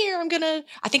like, I'm here.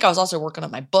 I think I was also working on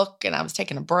my book and I was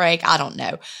taking a break. I don't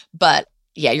know. But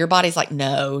yeah, your body's like,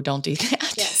 no, don't do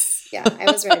that. Yes. Yeah, I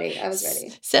was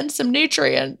ready. Send some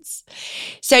nutrients.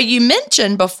 So you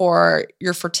mentioned before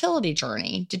your fertility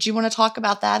journey. Did you want to talk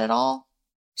about that at all?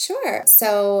 Sure.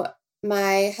 So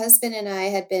my husband and I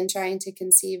had been trying to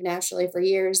conceive naturally for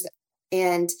years.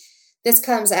 And this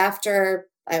comes after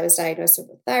I was diagnosed with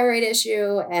a thyroid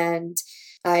issue. And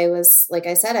I was, like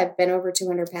I said, I've been over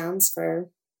 200 pounds for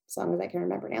as long as I can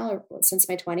remember now, or since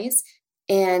my 20s.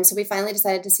 And so we finally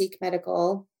decided to seek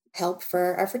medical help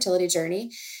for our fertility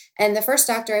journey. And the first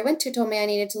doctor I went to told me I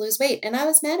needed to lose weight. And I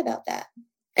was mad about that.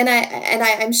 And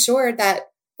I'm sure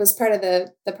that was part of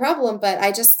the problem, but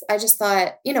I just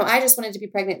thought, I just wanted to be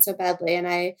pregnant so badly. And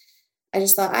I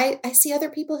just thought, I see other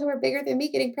people who are bigger than me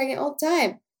getting pregnant all the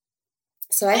time.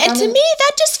 So me,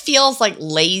 that just feels like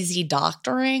lazy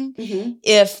doctoring. Mm-hmm.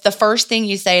 If the first thing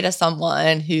you say to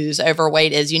someone who's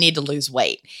overweight is you need to lose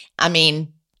weight. I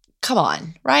mean, come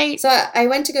on, right? So I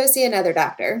went to go see another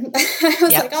doctor. I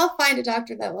was like, I'll find a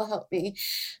doctor that will help me.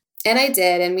 And I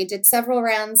did. And we did several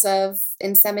rounds of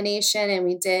insemination, and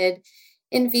we did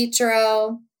in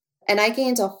vitro. And I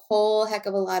gained a whole heck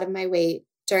of a lot of my weight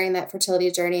during that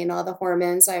fertility journey, and all the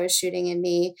hormones I was shooting in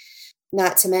me.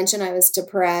 Not to mention I was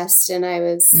depressed, and I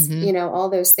was, all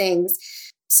those things.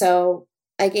 So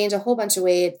I gained a whole bunch of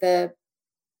weight. The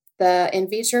in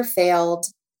vitro failed.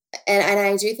 And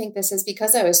I do think this is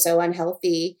because I was so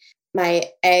unhealthy. My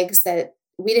eggs, that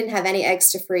we didn't have any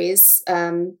eggs to freeze.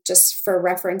 Just for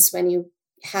reference, when you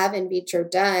have in vitro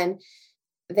done,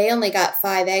 they only got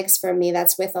 5 eggs from me.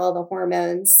 That's with all the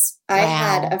hormones. Wow. I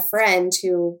had a friend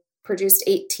who produced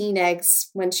 18 eggs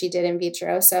when she did in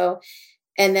vitro. So,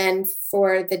 and then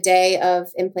for the day of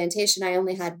implantation, I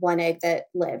only had 1 egg that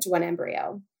lived, 1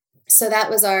 embryo. So that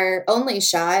was our only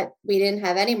shot. We didn't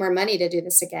have any more money to do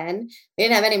this again. We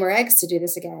didn't have any more eggs to do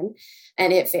this again.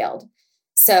 And it failed.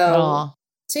 So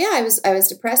So yeah, I was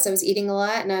depressed. I was eating a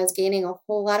lot and I was gaining a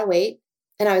whole lot of weight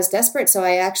and I was desperate. So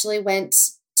I actually went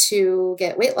to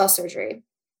get weight loss surgery.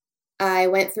 I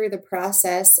went through the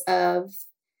process of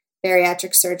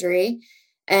bariatric surgery.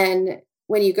 And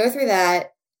when you go through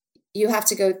that, you have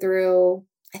to go through,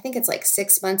 I think it's like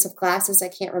 6 months of classes. I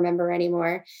can't remember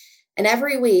anymore. And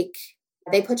every week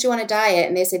they put you on a diet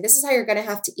and they say, this is how you're going to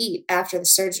have to eat after the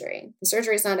surgery. The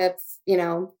surgery is not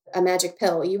a magic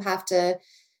pill. You have to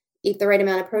eat the right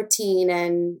amount of protein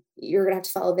and you're going to have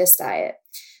to follow this diet.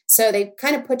 So they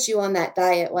kind of put you on that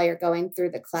diet while you're going through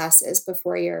the classes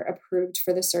before you're approved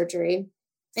for the surgery.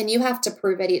 And you have to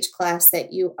prove at each class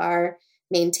that you are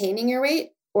maintaining your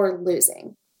weight or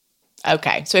losing.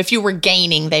 Okay. So if you were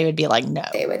gaining, they would be like, no.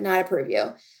 They would not approve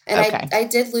you. And okay. I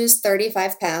did lose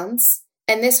 35 pounds.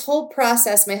 And this whole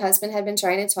process, my husband had been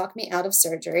trying to talk me out of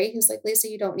surgery. He was like, Lisa,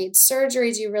 you don't need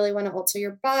surgery. Do you really want to alter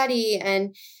your body?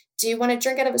 And do you want to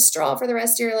drink out of a straw for the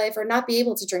rest of your life or not be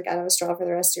able to drink out of a straw for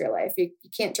the rest of your life? You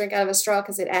can't drink out of a straw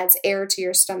because it adds air to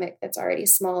your stomach that's already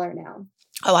smaller now.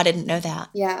 Oh, I didn't know that.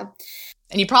 Yeah.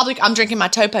 And I'm drinking my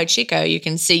Topo Chico. You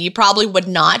can see you probably would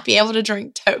not be able to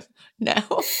drink Topo.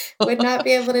 No. Would not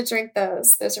be able to drink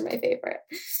those. Those are my favorite.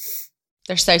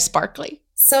 They're so sparkly.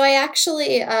 So I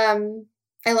actually, I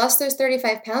lost those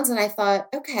 35 pounds and I thought,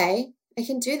 okay, I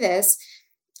can do this.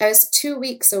 I was 2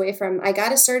 weeks away I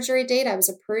got a surgery date. I was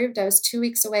approved. I was 2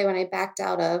 weeks away when I backed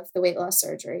out of the weight loss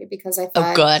surgery because I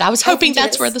thought. Oh, good. I was hoping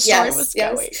that's where the story was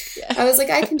going. Yeah. I was like,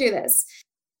 I can do this.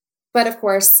 But of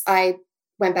course, I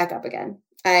went back up again.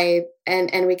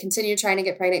 And we continued trying to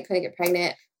get pregnant, couldn't get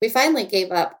pregnant. We finally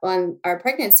gave up on our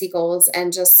pregnancy goals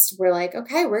and just were like,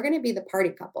 okay, we're going to be the party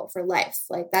couple for life.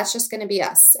 Like, that's just going to be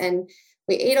us. And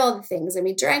we ate all the things and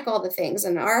we drank all the things.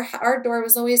 And our door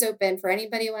was always open for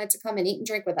anybody who wanted to come and eat and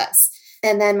drink with us.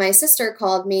 And then my sister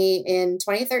called me in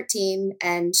 2013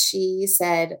 and she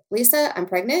said, Lisa, I'm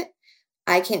pregnant.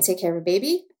 I can't take care of a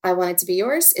baby. I want it to be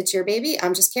yours. It's your baby.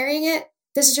 I'm just carrying it.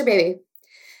 This is your baby.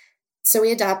 So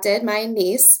we adopted my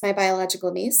niece, my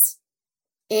biological niece.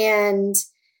 And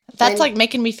that's like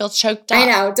making me feel choked up. I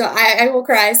know. I will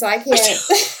cry, so I can't.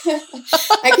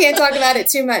 I can't talk about it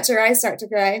too much, or I start to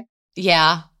cry.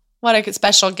 Yeah, what a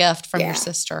special gift from your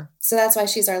sister. So that's why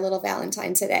she's our little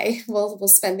Valentine today. We'll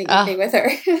spend the evening with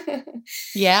her.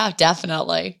 Yeah,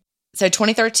 definitely. So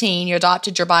 2013, you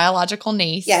adopted your biological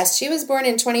niece. Yes, she was born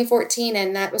in 2014,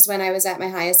 and that was when I was at my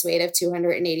highest weight of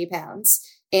 280 pounds.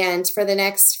 And for the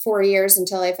next 4 years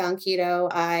until I found keto,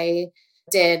 I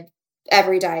did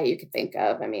every diet you could think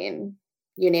of. I mean,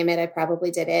 you name it, I probably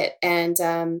did it. And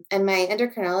my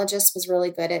endocrinologist was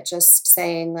really good at just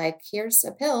saying, like, here's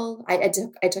a pill. I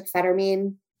took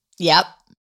phetermine. Yep.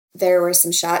 There were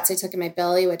some shots I took in my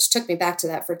belly, which took me back to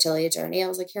that fertility journey. I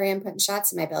was like, here I am putting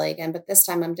shots in my belly again, but this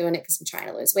time I'm doing it because I'm trying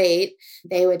to lose weight.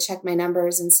 They would check my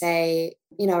numbers and say,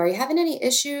 are you having any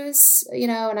issues?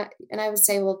 And I would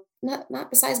say, well, not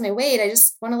besides my weight. I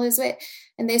just want to lose weight.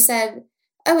 And they said,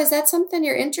 oh, is that something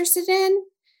you're interested in?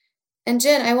 And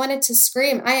Jen, I wanted to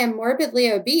scream, I am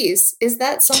morbidly obese. Is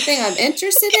that something I'm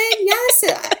interested in? Yes,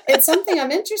 it's something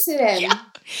I'm interested in. Yeah.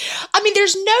 I mean,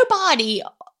 there's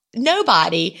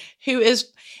nobody who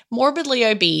is morbidly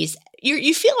obese.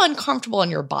 You feel uncomfortable in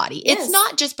your body. Yes. It's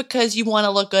not just because you want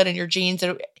to look good in your jeans.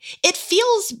 It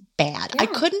feels bad. Yeah. I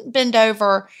couldn't bend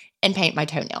over and paint my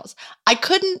toenails. I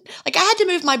had to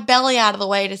move my belly out of the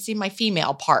way to see my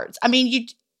female parts. I mean,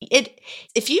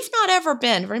 if you've not ever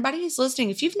been, for anybody who's listening,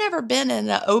 if you've never been in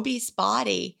an obese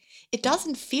body, it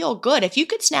doesn't feel good. If you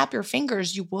could snap your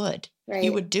fingers, you would. Right.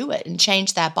 You would do it and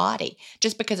change that body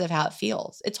just because of how it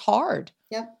feels. It's hard.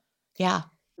 Yep. Yeah.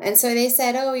 And so they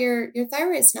said, oh, your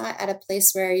thyroid's not at a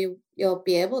place where you'll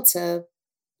be able to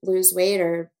lose weight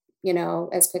or,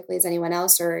 as quickly as anyone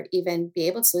else or even be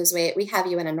able to lose weight. We have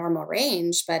you in a normal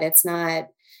range, but it's not.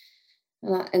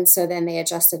 And so then they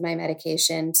adjusted my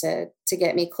medication to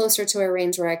get me closer to a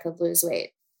range where I could lose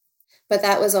weight. But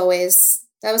that was always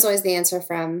the answer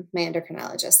from my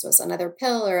endocrinologist, was another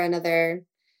pill or another,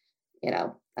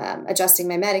 adjusting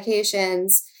my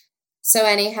medications. So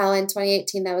anyhow, in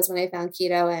 2018, that was when I found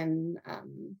keto. And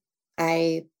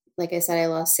like I said, I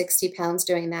lost 60 pounds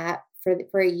doing that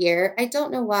for a year. I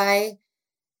don't know why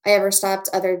I ever stopped,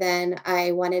 other than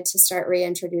I wanted to start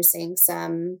reintroducing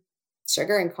some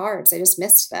sugar and carbs. I just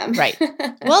missed them. Right.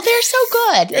 Well, they're so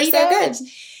good. They're so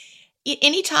good.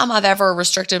 Anytime I've ever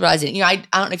restricted what I was eating, I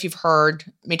don't know if you've heard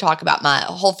me talk about my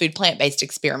whole food plant-based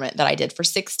experiment that I did for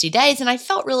 60 days, and I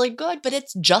felt really good, but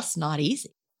it's just not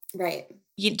easy. Right.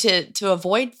 To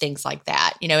avoid things like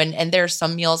that, and there's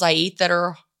some meals I eat that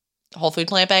are whole food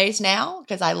plant-based now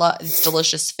because I love it's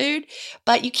delicious food,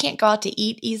 but you can't go out to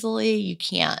eat easily. You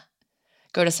can't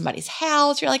go to somebody's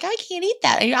house. You're like, I can't eat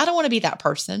that. I don't want to be that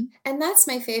person. And that's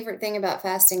my favorite thing about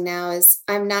fasting now is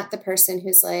I'm not the person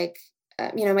who's like,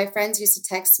 my friends used to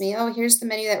text me, oh, here's the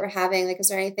menu that we're having. Like, is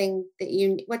there anything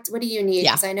that what do you need?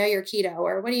 Yeah. Because I know you're keto,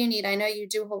 or what do you need? I know you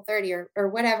do Whole30 or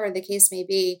whatever the case may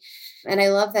be. And I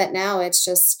love that now it's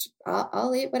just,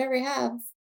 I'll eat whatever you have.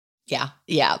 Yeah.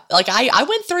 Yeah. Like I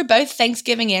went through both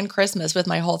Thanksgiving and Christmas with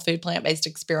my whole food plant-based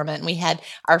experiment. And we had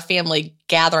our family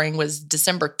gathering was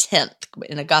December 10th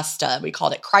in Augusta. We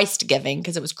called it Christgiving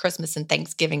because it was Christmas and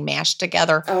Thanksgiving mashed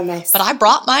together. Oh, nice. But I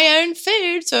brought my own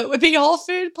food, so it would be whole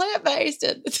food plant-based.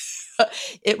 And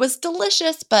it was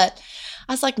delicious, but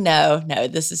I was like, no,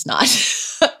 this is not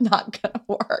going to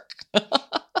work.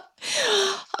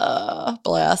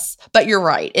 Bless. But you're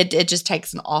right. It just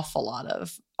takes an awful lot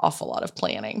of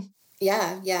planning.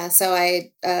 Yeah. So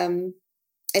I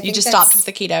think you just stopped with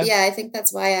the keto. Yeah, I think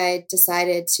that's why I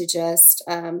decided to just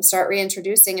start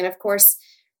reintroducing. And of course,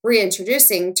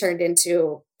 reintroducing turned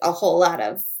into a whole lot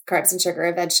of carbs and sugar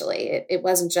eventually. It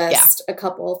wasn't just a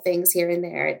couple things here and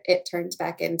there. It turned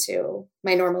back into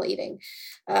my normal eating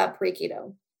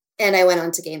pre-keto. And I went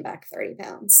on to gain back 30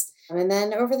 pounds. And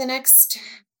then over the next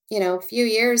few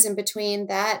years in between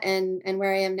that and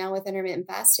where I am now with intermittent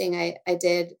fasting, I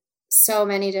did so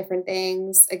many different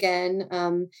things. Again,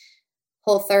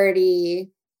 Whole30,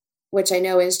 which I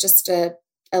know is just a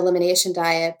elimination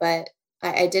diet, but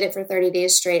I did it for 30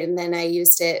 days straight. And then I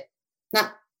used it,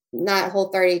 not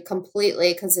Whole30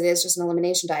 completely because it is just an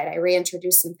elimination diet. I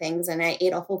reintroduced some things and I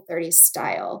ate a Whole30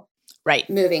 style. Right.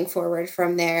 Moving forward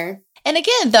from there. And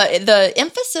again, the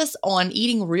emphasis on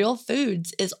eating real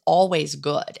foods is always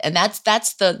good. And that's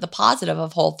the positive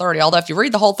of Whole30. Although if you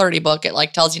read the Whole30 book, it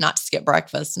like tells you not to skip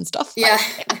breakfast and stuff like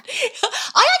that.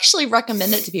 I actually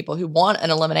recommend it to people who want an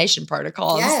elimination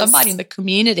protocol. Yes. And somebody in the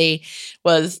community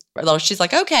she's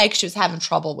like, okay, because she was having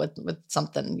trouble with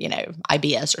something,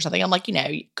 IBS or something. I'm like,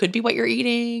 it could be what you're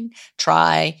eating.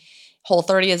 Try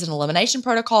Whole30 is an elimination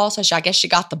protocol. So I guess she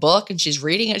got the book and she's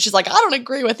reading it. She's like, I don't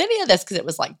agree with any of this because it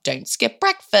was like, don't skip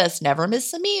breakfast, never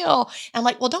miss a meal. And I'm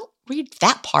like, well, don't read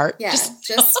that part. Yeah,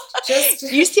 just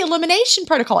use the elimination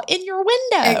protocol in your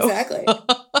window. Exactly.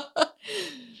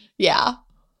 Yeah.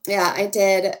 Yeah, I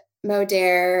did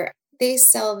Modere. They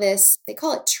sell this, they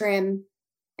call it trim.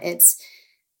 It's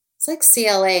like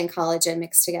CLA and collagen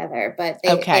mixed together, but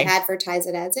they advertise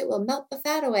it as it will melt the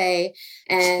fat away.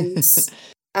 And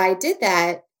I did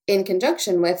that in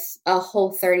conjunction with a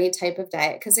Whole30 type of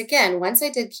diet. Because again, once I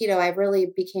did keto, I really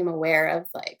became aware of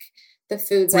like the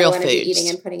foods I want to be eating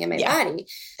and putting in my body.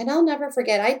 And I'll never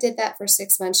forget, I did that for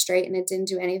 6 months straight and it didn't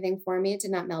do anything for me. It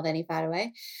did not melt any fat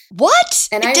away. What?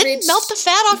 And it didn't melt the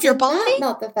fat off your body? It did not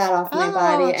melt the fat off my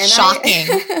body. And shocking.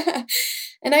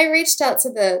 And I reached out to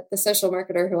the social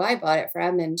marketer who I bought it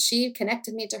from, and she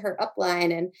connected me to her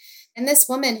upline. And this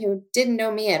woman who didn't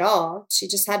know me at all, she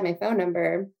just had my phone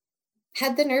number,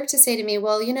 had the nerve to say to me,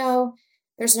 well,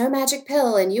 there's no magic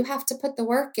pill and you have to put the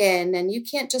work in and you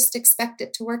can't just expect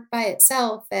it to work by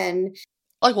itself. And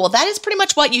like, well, that is pretty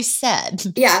much what you said.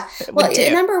 Yeah. Well,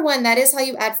 number one, that is how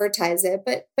you advertise it.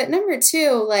 But number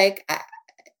two, like,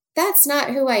 that's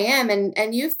not who I am.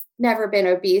 And you've never been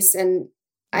obese. And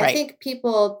I think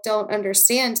people don't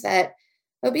understand that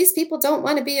obese people don't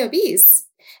want to be obese.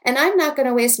 And I'm not going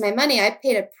to waste my money. I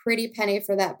paid a pretty penny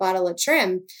for that bottle of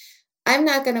trim. I'm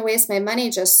not going to waste my money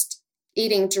just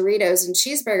eating Doritos and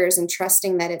cheeseburgers and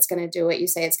trusting that it's going to do what you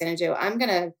say it's going to do. I'm going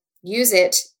to use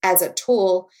it as a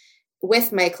tool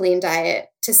with my clean diet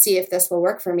to see if this will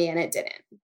work for me. And it didn't.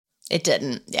 It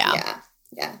didn't. Yeah.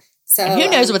 Yeah. So and who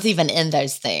knows what's even in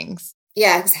those things?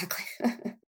 Yeah, exactly.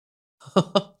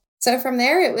 So from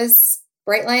there, it was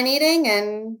bright line eating,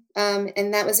 and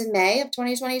that was in May of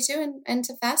 2022, and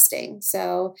to fasting.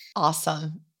 So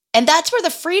awesome. And that's where the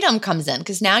freedom comes in,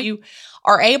 because now you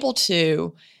are able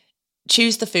to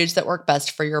choose the foods that work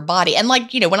best for your body. And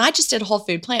like, when I just did a whole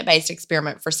food plant-based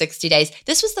experiment for 60 days,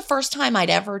 this was the first time I'd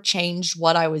ever changed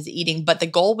what I was eating, but the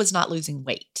goal was not losing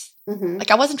weight. Mm-hmm. Like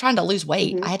I wasn't trying to lose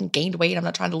weight. Mm-hmm. I hadn't gained weight. I'm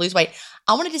not trying to lose weight.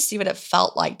 I wanted to see what it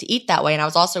felt like to eat that way. And I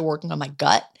was also working on my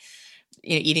gut,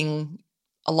 eating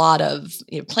a lot of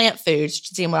plant foods,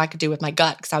 seeing what I could do with my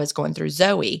gut because I was going through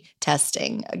Zoe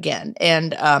testing again.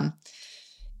 And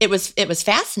it was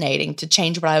fascinating to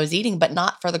change what I was eating, but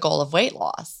not for the goal of weight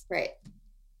loss. Right.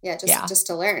 Yeah. Just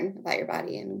to learn about your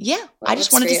body. And I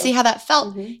just wanted to see how that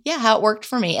felt. Mm-hmm. Yeah. How it worked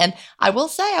for me. And I will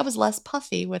say I was less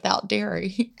puffy without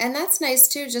dairy. And that's nice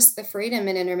too. Just the freedom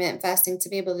in intermittent fasting to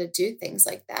be able to do things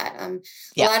like that. A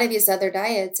lot of these other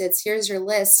diets, it's here's your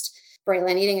list. Bright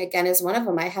line eating again is one of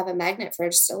them. I have a magnet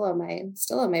fridge still on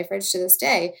my fridge to this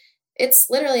day. It's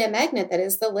literally a magnet that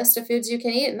is the list of foods you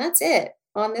can eat, and that's it.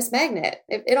 on this magnet.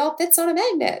 It all fits on a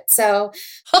magnet. So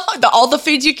all the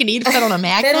foods you can eat fit on a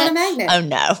magnet? Fit on a magnet. Oh,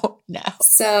 no.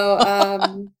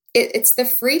 So it's the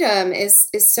freedom is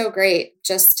so great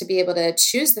just to be able to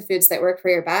choose the foods that work for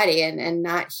your body and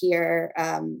not hear,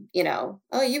 oh,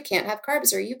 you can't have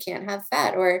carbs or you can't have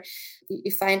fat, or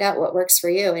you find out what works for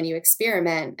you and you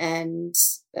experiment, and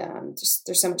just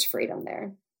there's so much freedom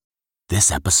there. This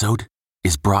episode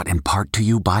is brought in part to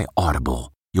you by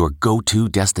Audible, your go-to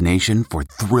destination for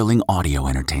thrilling audio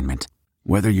entertainment.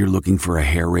 Whether you're looking for a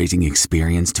hair-raising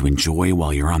experience to enjoy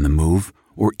while you're on the move,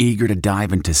 or eager to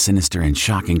dive into sinister and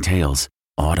shocking tales,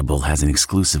 Audible has an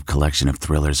exclusive collection of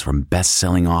thrillers from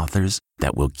best-selling authors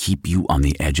that will keep you on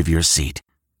the edge of your seat.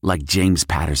 Like James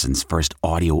Patterson's first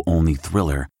audio-only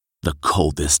thriller, The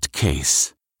Coldest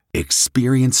Case.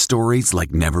 Experience stories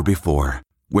like never before,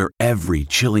 where every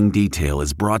chilling detail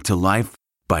is brought to life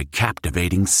by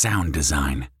captivating sound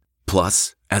design.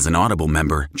 Plus, as an Audible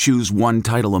member, choose one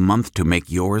title a month to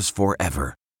make yours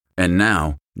forever. And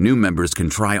now, new members can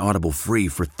try Audible free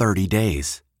for 30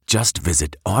 days. Just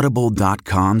visit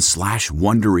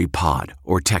audible.com/WonderyPod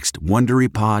or text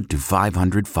WonderyPod to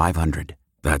 500-500.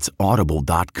 That's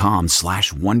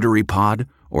audible.com/WonderyPod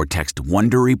or text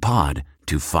WonderyPod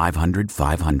to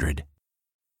 500-500.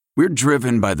 We're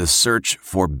driven by the search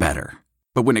for better.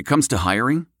 But when it comes to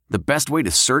hiring, the best way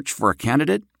to search for a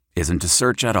candidate isn't to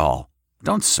search at all.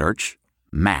 Don't search.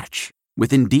 Match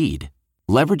with Indeed.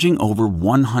 Leveraging over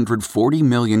 140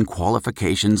 million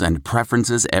qualifications and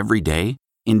preferences every day,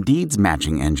 Indeed's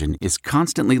matching engine is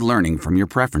constantly learning from your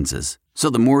preferences. So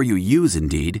the more you use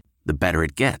Indeed, the better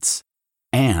it gets.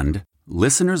 And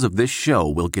listeners of this show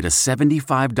will get a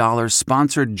 $75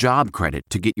 sponsored job credit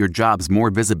to get your jobs more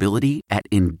visibility at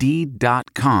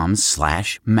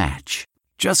Indeed.com/match.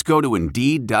 Just go to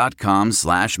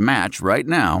Indeed.com/match right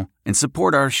now and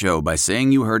support our show by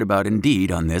saying you heard about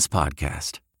Indeed on this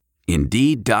podcast.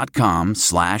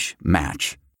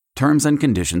 Indeed.com/match. Terms and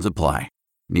conditions apply.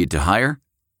 Need to hire?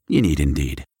 You need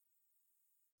Indeed.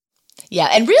 Yeah.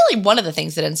 And really one of the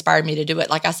things that inspired me to do it,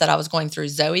 like I said, I was going through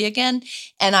Zoe again,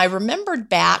 and I remembered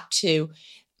back to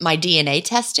my DNA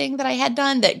testing that I had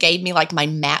done that gave me like my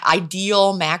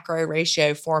ideal macro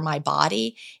ratio for my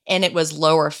body. And it was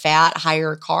lower fat,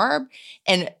 higher carb.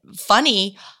 And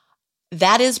funny,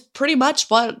 that is pretty much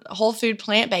what whole food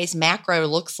plant-based macro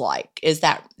looks like, is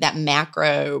that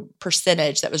macro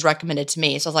percentage that was recommended to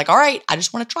me. So I was like, all right, I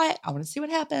just want to try it. I want to see what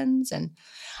happens. And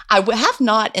I have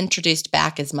not introduced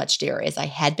back as much dairy as I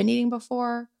had been eating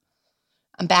before.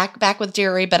 I'm back with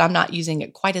dairy, but I'm not using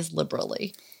it quite as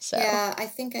liberally. So yeah, I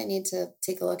think I need to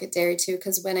take a look at dairy too,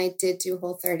 because when I did do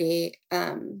Whole30,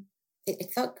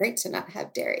 it felt great to not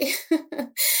have dairy.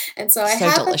 And so I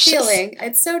have delicious. A feeling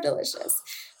it's so delicious.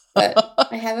 But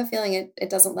I have a feeling it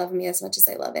doesn't love me as much as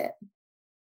I love it.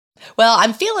 Well,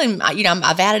 I'm feeling,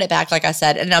 I've added it back, like I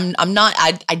said, and I'm not,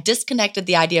 I disconnected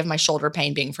the idea of my shoulder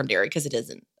pain being from dairy because it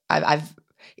isn't. I've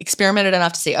experimented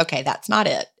enough to say, okay, that's not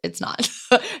it. It's not,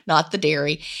 not the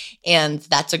dairy. And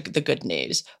that's the good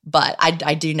news. But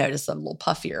I do notice a little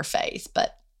puffier face,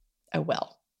 but oh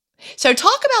well. So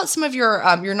talk about some of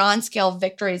your non-scale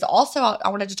victories. Also, I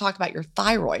wanted to talk about your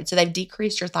thyroid. So they've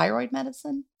decreased your thyroid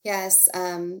medicine? Yes,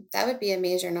 that would be a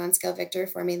major non-scale victory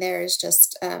for me. There is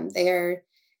just,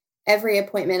 every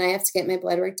appointment, I have to get my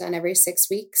blood work done every 6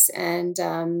 weeks. And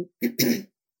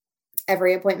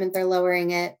every appointment they're lowering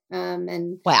it.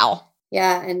 And wow.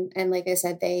 Yeah. And like I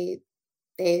said, they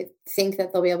think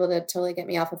that they'll be able to totally get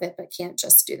me off of it, but can't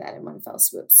just do that in one fell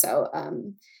swoop. So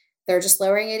they're just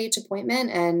lowering it each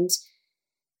appointment. And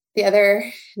the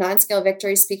other non-scale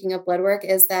victory, speaking of blood work,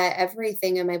 is that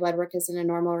everything in my blood work is in a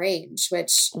normal range,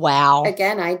 which, wow.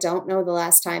 Again, I don't know the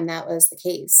last time that was the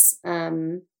case,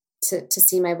 to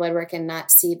see my blood work and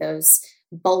not see those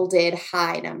bolded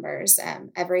high numbers.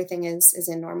 Everything is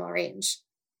in normal range.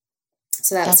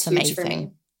 So that's huge amazing for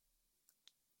me.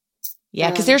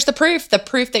 Yeah. Cause there's the proof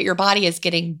that your body is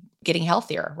getting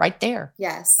healthier right there.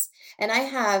 Yes. And I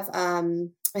have,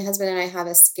 my husband and I have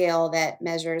a scale that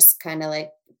measures kind of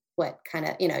like what kind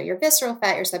of, your visceral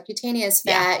fat, your subcutaneous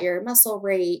fat, your muscle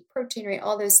rate, protein rate,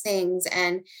 all those things.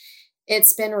 And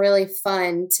it's been really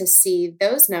fun to see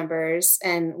those numbers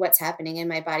and what's happening in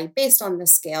my body based on the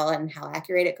scale and how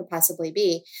accurate it could possibly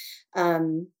be.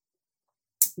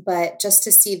 But just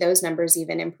to see those numbers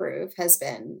even improve has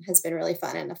been really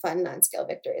fun, and a fun non-scale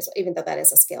victory, even though that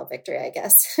is a scale victory, I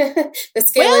guess. The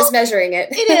scale is measuring it.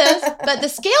 It is, but the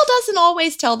scale doesn't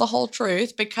always tell the whole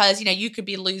truth, because, you could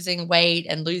be losing weight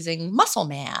and losing muscle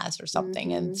mass or something.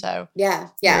 Mm-hmm. And so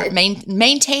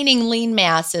maintaining lean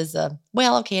mass is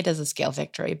it is a scale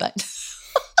victory, but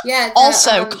Yeah.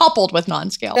 Also coupled with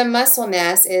non-scale. The muscle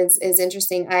mass is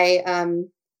interesting.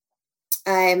 I'm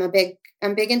big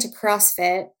into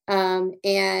CrossFit.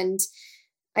 And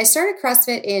I started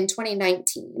CrossFit in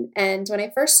 2019. And when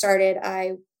I first started,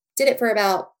 I did it for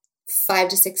about 5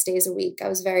 to 6 days a week. I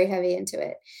was very heavy into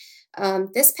it.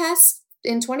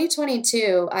 In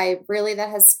 2022, that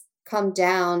has come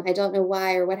down. I don't know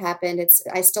why or what happened.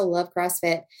 I still love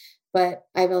CrossFit, but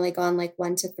I've only gone like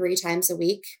 1 to 3 times a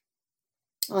week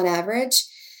on average.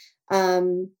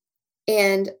 And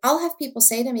I'll have people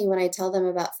say to me when I tell them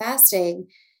about fasting,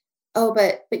 oh,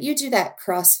 but you do that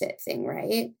CrossFit thing,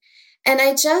 right? And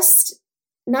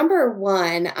number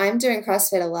one, I'm doing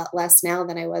CrossFit a lot less now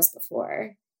than I was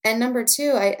before. And number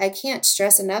two, I can't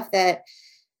stress enough that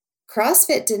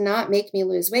CrossFit did not make me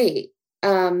lose weight.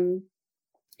 You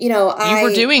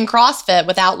were doing CrossFit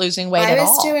without losing weight at all. I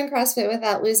was doing CrossFit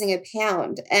without losing a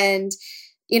pound. And,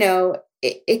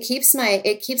 it keeps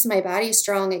my body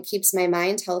strong. It keeps my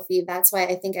mind healthy. That's why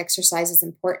I think exercise is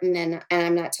important. And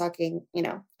I'm not talking,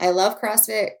 I love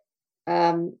CrossFit.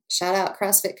 Shout out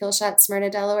CrossFit Killshot,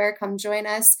 Smyrna, Delaware. Come join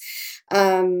us.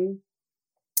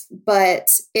 But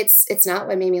it's not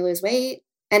what made me lose weight,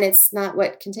 and it's not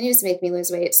what continues to make me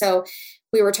lose weight. So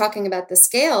we were talking about the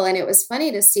scale, and it was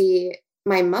funny to see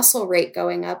my muscle rate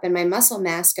going up and my muscle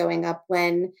mass going up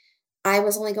when I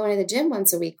was only going to the gym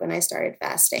once a week when I started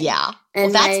fasting. Yeah.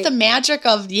 And that's the magic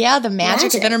of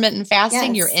intermittent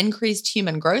fasting, yes. Your increased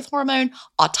human growth hormone,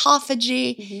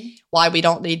 autophagy, why we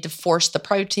don't need to force the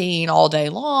protein all day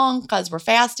long because we're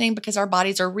fasting, because our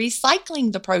bodies are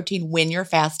recycling the protein when you're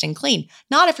fasting clean.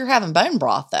 Not if you're having bone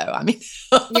broth though. I mean,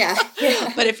 yeah.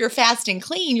 But if you're fasting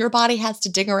clean, your body has to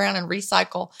dig around and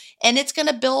recycle, and it's going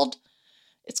to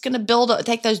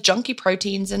take those junky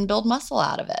proteins and build muscle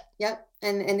out of it. Yep.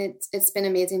 And it's been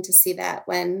amazing to see that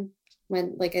when,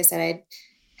 like I said, I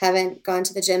haven't gone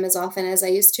to the gym as often as I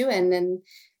used to. And then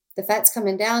the fat's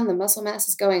coming down, the muscle mass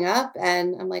is going up.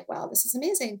 And I'm like, wow, this is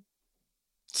amazing.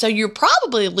 So you're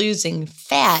probably losing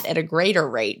fat at a greater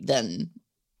rate than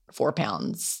 4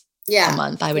 pounds a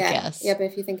month, I would guess. Yep.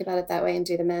 If you think about it that way and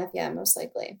do the math, most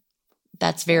likely.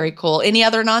 That's very cool. Any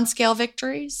other non-scale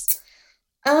victories?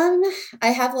 I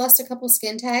have lost a couple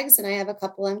skin tags, and I have a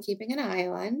couple I'm keeping an eye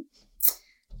on.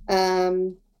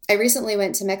 I recently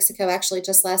went to Mexico, actually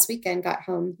just last weekend, got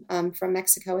home from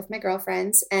Mexico with my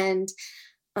girlfriends, and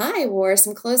I wore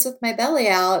some clothes with my belly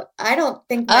out. I don't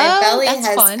think my belly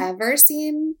has ever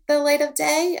seen the light of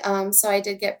day. So I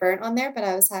did get burnt on there, but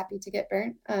I was happy to get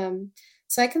burnt.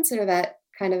 So I consider that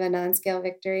kind of a non-scale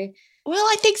victory. Well,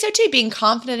 I think so too. Being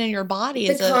confident in your body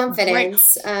is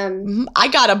confidence. I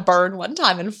got a burn one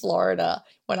time in Florida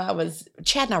when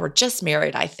Chad and I were just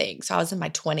married, I think. So I was in my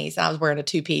 20s and I was wearing a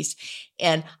 2-piece,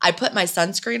 and I put my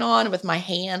sunscreen on with my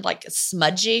hand like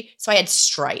smudgy. So I had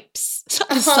stripes,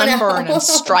 sunburn and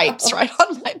stripes right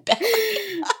on my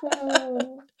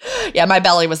belly. Yeah, my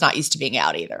belly was not used to being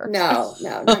out either. No,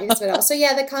 not used to it at all. So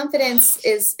the confidence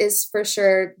is for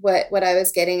sure what I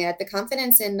was getting at. The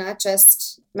confidence in not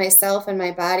just myself and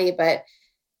my body, but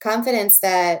confidence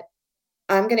that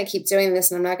I'm going to keep doing this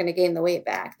and I'm not going to gain the weight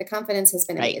back. The confidence has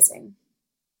been amazing.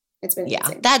 It's been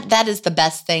amazing. That is the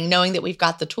best thing, knowing that we've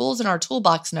got the tools in our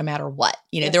toolbox no matter what.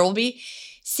 There will be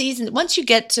seasons, once you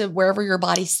get to wherever your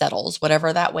body settles,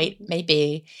 whatever that weight may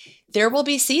be, there will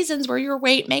be seasons where your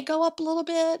weight may go up a little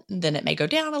bit, and then it may go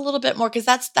down a little bit more, because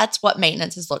that's what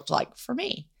maintenance has looked like for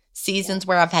me. Seasons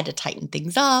where I've had to tighten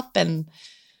things up, and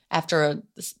after a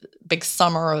big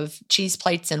summer of cheese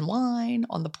plates and wine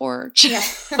on the porch. Yeah.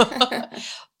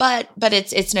 but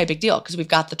it's no big deal because we've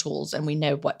got the tools and we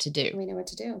know what to do. We know what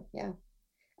to do. Yeah.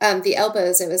 The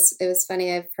elbows, it was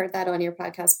funny. I've heard that on your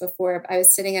podcast before. I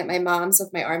was sitting at my mom's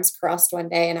with my arms crossed one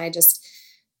day, and I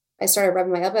started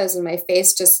rubbing my elbows, and my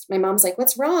face my mom's like,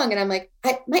 what's wrong? And I'm like,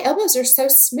 my elbows are so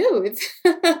smooth.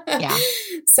 Yeah.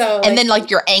 So, and then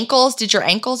your ankles, did your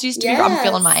ankles used to be, I'm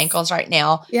feeling my ankles right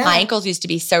now. Yeah. My ankles used to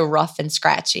be so rough and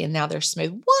scratchy, and now they're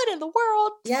smooth. What in the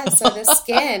world? Yeah. So the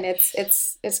skin,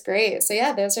 it's great. So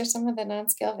those are some of the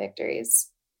non-scale victories.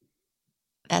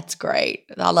 That's great.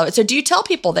 I love it. So do you tell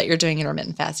people that you're doing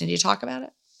intermittent fasting? Do you talk about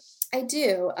it? I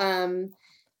do.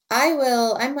 I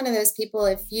will. I'm one of those people,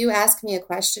 if you ask me a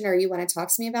question or you want to talk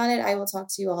to me about it, I will talk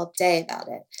to you all day about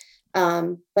it.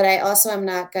 But I also am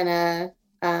not going to,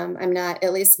 I'm not,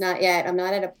 at least not yet, I'm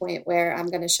not at a point where I'm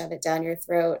going to shove it down your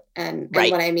throat. And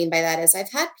what I mean by that is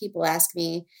I've had people ask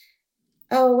me,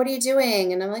 oh, what are you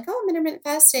doing? And I'm like, oh, I'm intermittent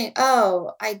fasting.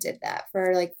 Oh, I did that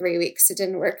for like 3 weeks. It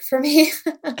didn't work for me.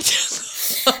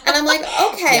 And I'm like,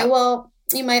 okay, well,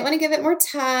 you might want to give it more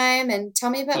time and tell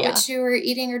me about what you were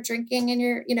eating or drinking in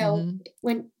your,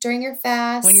 during your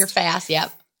fast. When you're fast,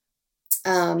 yep.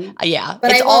 Yeah.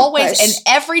 But It's I won't always, push. and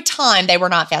every time they were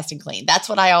not fasting clean. That's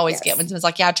what I always Yes. get when someone's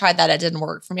like, yeah, I tried that. It didn't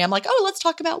work for me. I'm like, oh, let's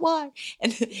talk about why.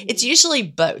 And it's usually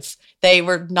both. They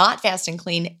were not fasting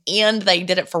clean and they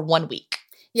did it for 1 week.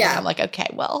 Yeah. And I'm like, okay,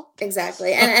 well.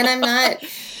 Exactly. And I'm not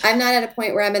at a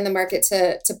point where I'm in the market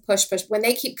to push. When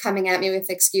they keep coming at me with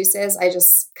excuses, I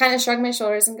just kind of shrug my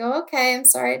shoulders and go, okay, I'm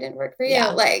sorry it didn't work for you. Yeah.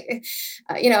 Like,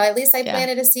 at least I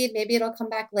planted a seed. Maybe it'll come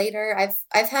back later.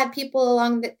 I've had people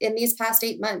in these past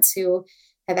 8 months who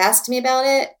have asked me about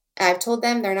it. I've told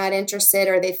them they're not interested,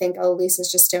 or they think, oh, Lisa's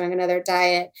just doing another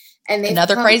diet. And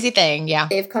Another crazy thing. Yeah.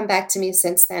 They've come back to me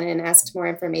since then and asked more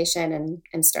information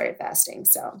and started fasting.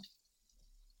 So.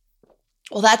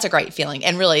 Well, that's a great feeling.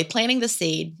 And really, planting the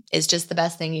seed is just the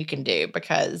best thing you can do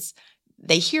because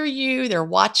they hear you, they're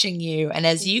watching you. And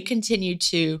as you continue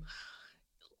to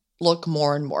look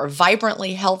more and more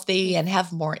vibrantly healthy and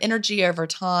have more energy over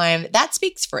time, that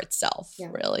speaks for itself,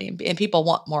 really. And people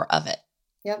want more of it.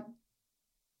 Yep.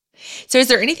 So is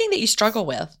there anything that you struggle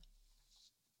with?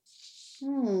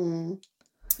 Anything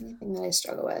that I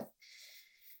struggle with?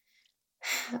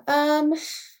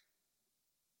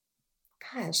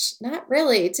 Gosh, not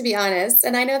really, to be honest.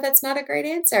 And I know that's not a great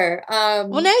answer.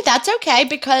 Well, no, that's okay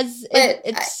because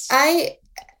I've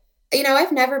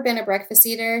never been a breakfast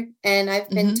eater, and I've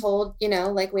been told,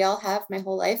 like we all have my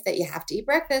whole life, that you have to eat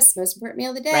breakfast, most important meal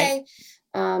of the day.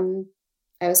 Right.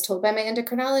 I was told by my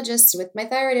endocrinologist with my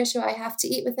thyroid issue, I have to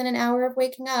eat within an hour of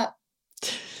waking up.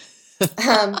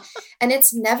 And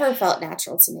it's never felt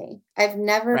natural to me. I've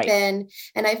never been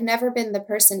the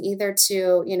person either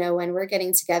to, when we're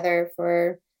getting together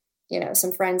for,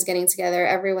 some friends getting together,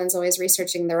 everyone's always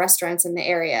researching the restaurants in the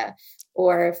area.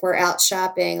 Or if we're out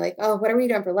shopping, like, oh, what are we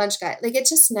doing for lunch, guys? Like, it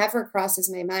just never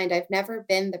crosses my mind. I've never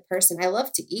been the person. I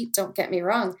love to eat, don't get me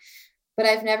wrong, but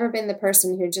I've never been the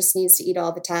person who just needs to eat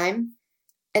all the time.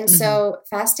 And so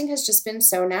fasting has just been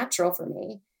so natural for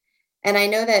me. And I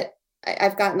know that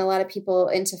I've gotten a lot of people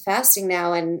into fasting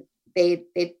now, and they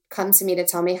come to me to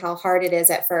tell me how hard it is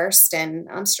at first, and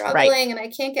I'm struggling and I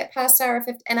can't get past hour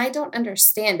 50, and I don't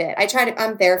understand it.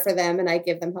 I'm there for them and I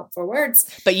give them helpful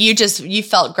words. But you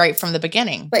felt great from the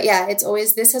beginning. But yeah,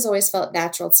 this has always felt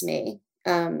natural to me.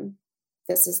 I've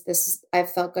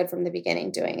felt good from the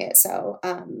beginning doing it. So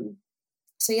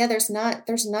yeah, there's not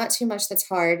too much that's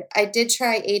hard. I did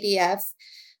try ADF,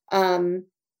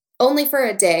 only for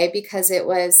a day because it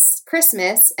was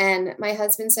Christmas, and my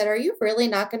husband said, are you really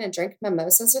not going to drink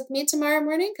mimosas with me tomorrow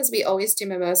morning? Because we always do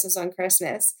mimosas on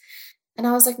Christmas. And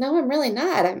I was like, no, I'm really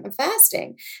not. I'm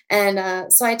fasting.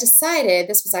 And so I decided,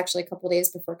 this was actually a couple of days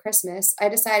before Christmas, I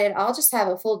decided I'll just have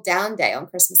a full down day on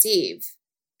Christmas Eve.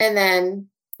 And then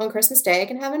on Christmas Day, I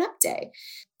can have an up day.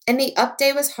 And the up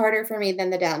day was harder for me than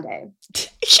the down day.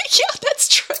 Yeah, that's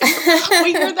true.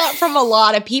 We hear that from a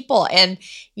lot of people. And,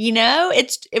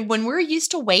 it's when we're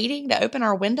used to waiting to open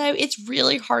our window, it's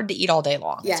really hard to eat all day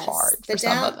long. Yes. It's hard for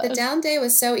some of us. The down day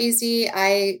was so easy.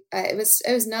 It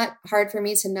was not hard for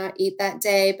me to not eat that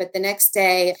day, but the next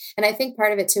day, and I think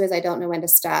part of it too is I don't know when to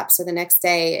stop. So the next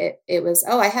day it was,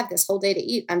 I have this whole day to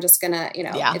eat. I'm just going to,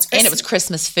 it's Christmas. And it was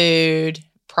Christmas food.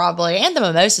 Probably. And the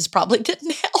mimosas probably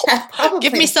didn't help.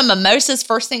 Give me some mimosas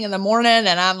first thing in the morning.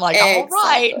 And I'm like, all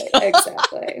right.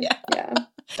 Exactly. Yeah.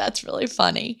 That's really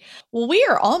funny. Well, we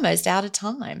are almost out of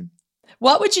time.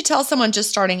 What would you tell someone just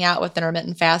starting out with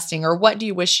intermittent fasting, or what do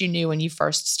you wish you knew when you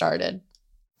first started?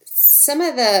 Some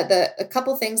of a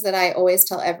couple things that I always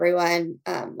tell everyone,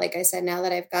 like I said, now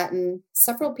that I've gotten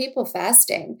several people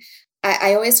fasting,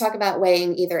 I always talk about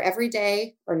weighing either every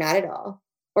day or not at all,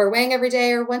 or weighing every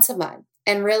day or once a month.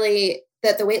 And really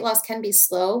that the weight loss can be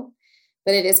slow,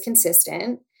 but it is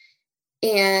consistent.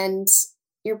 And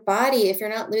your body, if you're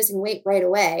not losing weight right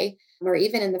away, or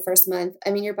even in the first month,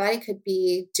 your body could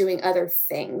be doing other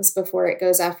things before it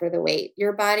goes after the weight.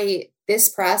 Your body, this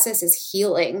process is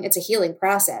healing. It's a healing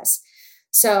process.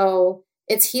 So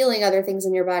it's healing other things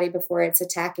in your body before it's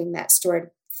attacking that stored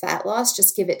fat loss.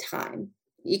 Just give it time.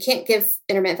 You can't give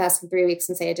intermittent fasting 3 weeks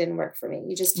and say it didn't work for me.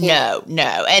 You just can't.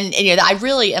 No. And I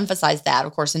really emphasize that,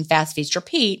 of course, in Fast, Feast,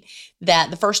 Repeat,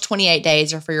 that the first 28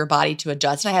 days are for your body to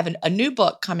adjust. And I have a new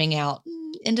book coming out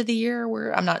end of the year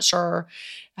where I'm not sure,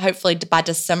 hopefully by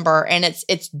December. And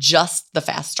it's just the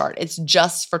fast start. It's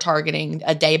just for targeting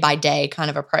a day by day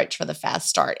kind of approach for the fast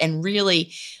start. And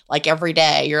really, like every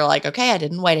day, you're like, okay, I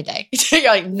didn't wait a day. You're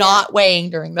like not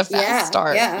weighing during the fast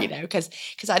start,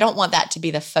 because I don't want that to be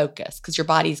the focus, because your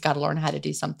body's got to learn how to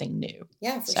do something new.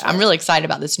 Yeah, for sure. I'm really excited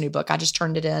about this new book. I just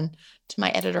turned it in to my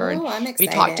editor, I'm and excited. we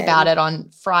talked about it on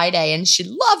Friday, and she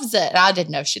loves it. And I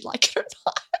didn't know if she'd like it or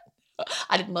not.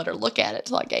 I didn't let her look at it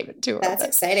till I gave it to her. That's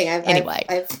exciting.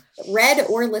 I've read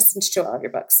or listened to all of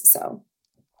your books, so.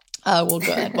 Oh, well,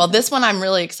 good. Well, this one I'm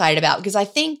really excited about because I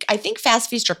think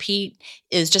Fast Feast Repeat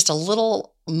is just a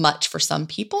little much for some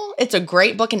people. It's a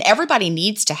great book and everybody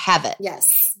needs to have it.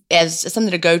 Yes. As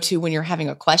something to go to when you're having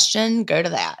a question, go to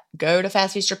that. Go to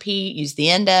Fast Feast Repeat, use the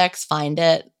index, find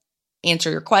it, answer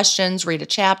your questions, read a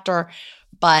chapter.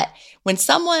 But when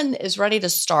someone is ready to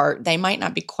start, they might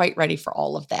not be quite ready for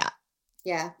all of that.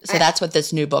 Yeah. So that's what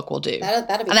this new book will do. That'll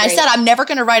be and great. I said, I'm never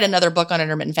going to write another book on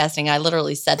intermittent fasting. I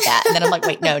literally said that. And then I'm like,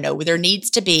 wait, no, there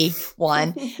needs to be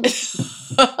one.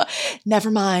 Never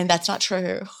mind. That's not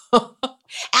true.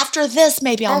 After this,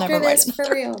 maybe I'll never write another.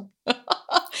 For real.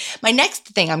 My next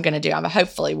thing I'm going to do,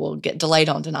 hopefully will get Delay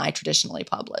Don't Deny traditionally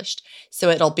published. So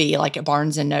it'll be like at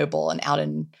Barnes & Noble and out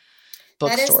in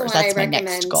bookstores. That's my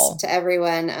next goal. To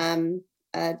everyone.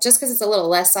 Just because it's a little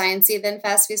less sciencey than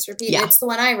Fast Feast Repeat. Yeah. It's the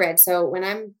one I read. So when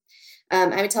I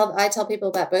tell people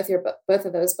about both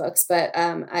of those books, but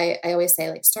I always say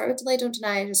like start with Delay Don't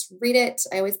Deny, just read it.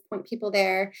 I always point people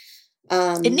there.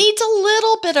 It needs a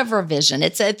little bit of revision.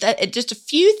 It's just a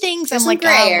few things I'm like,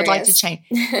 I would like to change.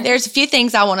 There's a few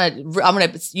things I'm going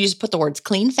to put the words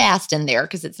clean fast in there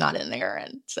because it's not in there.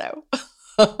 And so,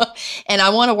 and I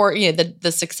want to work,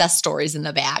 the success stories in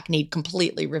the back need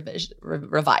completely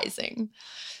revising.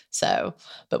 So,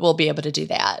 but we'll be able to do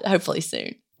that hopefully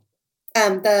soon.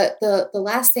 The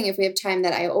last thing, if we have time,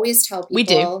 that I always tell people, we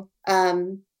do.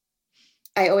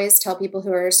 I always tell people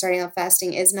who are starting out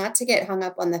fasting is not to get hung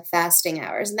up on the fasting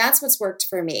hours. And that's what's worked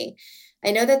for me.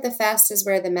 I know that the fast is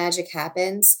where the magic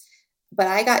happens, but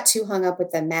I got too hung up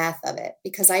with the math of it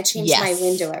because I changed my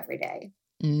window every day.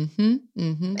 Mm-hmm,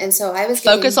 mm-hmm. And so I was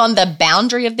focus on the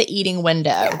boundary of the eating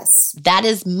window. Yes. That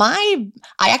is I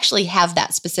actually have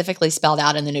that specifically spelled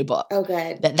out in the new book. Oh,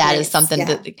 good. That is something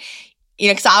that,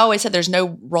 because I always said there's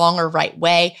no wrong or right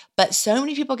way, but so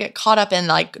many people get caught up in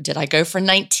like, did I go for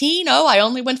 19? Oh, I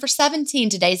only went for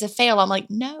 17. Today's a fail. I'm like,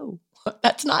 no,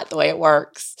 that's not the way it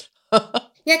works. Yeah,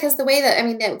 because the way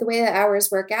that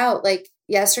hours work out, like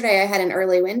yesterday I had an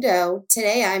early window.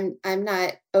 Today I'm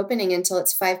not opening until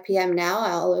it's 5 p.m. now.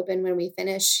 I'll open when we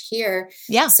finish here.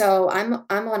 Yeah. So I'm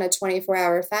on a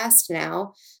 24-hour fast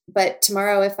now. But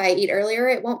tomorrow, if I eat earlier,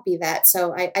 it won't be that.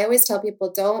 So I always tell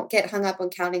people, don't get hung up on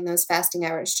counting those fasting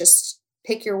hours. Just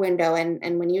pick your window.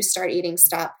 And when you start eating,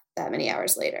 stop that many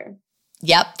hours later.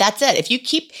 Yep, that's it. If you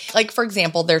keep, like, for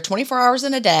example, there are 24 hours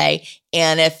in a day.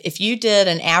 And if you did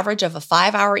an average of a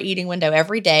 5-hour eating window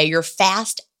every day, your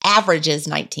fast average is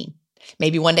 19.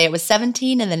 Maybe one day it was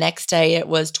 17 and the next day it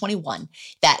was 21.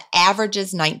 That average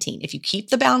is 19. If you keep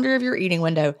the boundary of your eating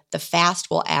window, the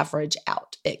fast will average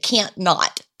out. It can't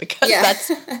not because that's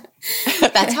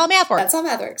how math works. That's how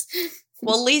math works.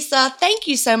 Well, Lisa, thank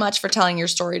you so much for telling your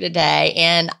story today.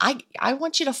 And I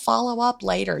want you to follow up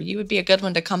later. You would be a good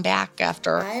one to come back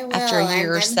after a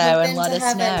year or so and let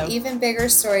us know. An even bigger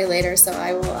story later, so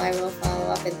I will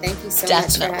follow up. And thank you so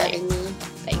much for having me.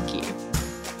 Thank you.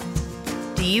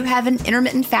 Do you have an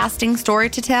intermittent fasting story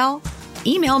to tell?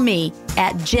 Email me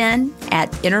at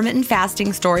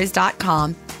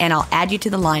jen@intermittentfastingstories.com and I'll add you to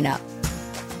the lineup.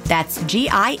 That's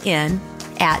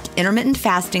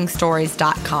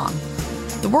GIN@intermittentfastingstories.com.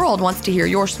 The world wants to hear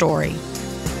your story.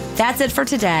 That's it for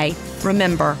today.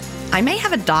 Remember, I may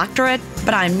have a doctorate,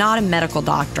 but I'm not a medical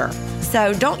doctor.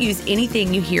 So don't use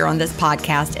anything you hear on this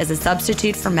podcast as a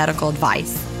substitute for medical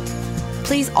advice.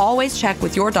 Please always check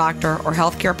with your doctor or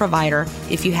healthcare provider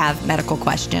if you have medical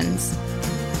questions.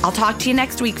 I'll talk to you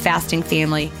next week, Fasting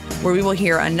Family, where we will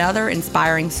hear another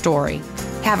inspiring story.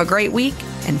 Have a great week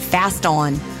and fast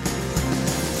on.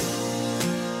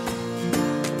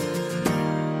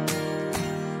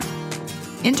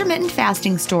 Intermittent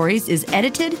Fasting Stories is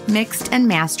edited, mixed, and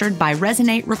mastered by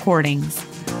Resonate Recordings.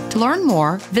 To learn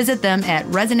more, visit them at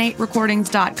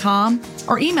resonaterecordings.com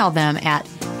or email them at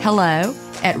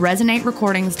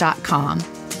hello@resonaterecordings.com.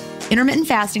 Intermittent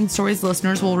Fasting Stories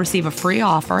listeners will receive a free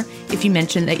offer if you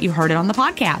mention that you heard it on the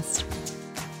podcast.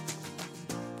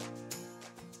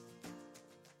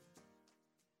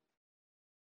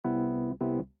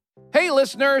 Hey,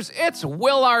 listeners, it's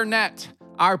Will Arnett.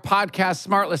 Our podcast,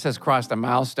 Smartless, has crossed a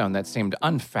milestone that seemed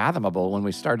unfathomable when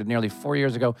we started nearly 4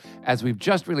 years ago, as we've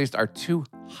just released our 200th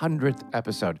 100th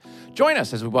episode. Join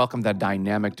us as we welcome the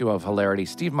dynamic duo of hilarity,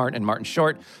 Steve Martin and Martin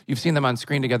Short. You've seen them on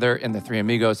screen together in The Three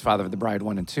Amigos, Father of the Bride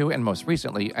 1 and 2, and most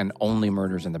recently, and Only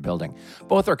Murders in the Building.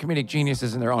 Both are comedic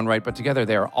geniuses in their own right, but together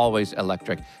they are always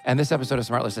electric. And this episode of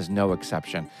Smartless is no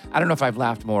exception. I don't know if I've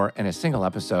laughed more in a single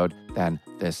episode than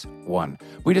this one.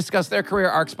 We discuss their career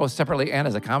arcs both separately and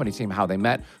as a comedy team, how they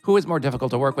met, who is more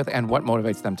difficult to work with, and what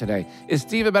motivates them today. Is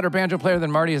Steve a better banjo player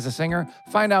than Marty as a singer?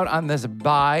 Find out on this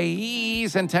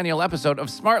bicentennial episode of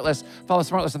Smartless. Follow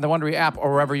Smartless in the Wondery app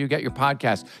or wherever you get your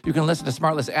podcasts. You can listen to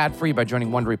Smartless ad-free by joining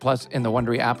Wondery Plus in the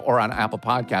Wondery app or on Apple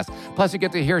Podcasts. Plus, you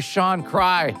get to hear Sean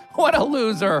cry. What a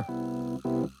loser.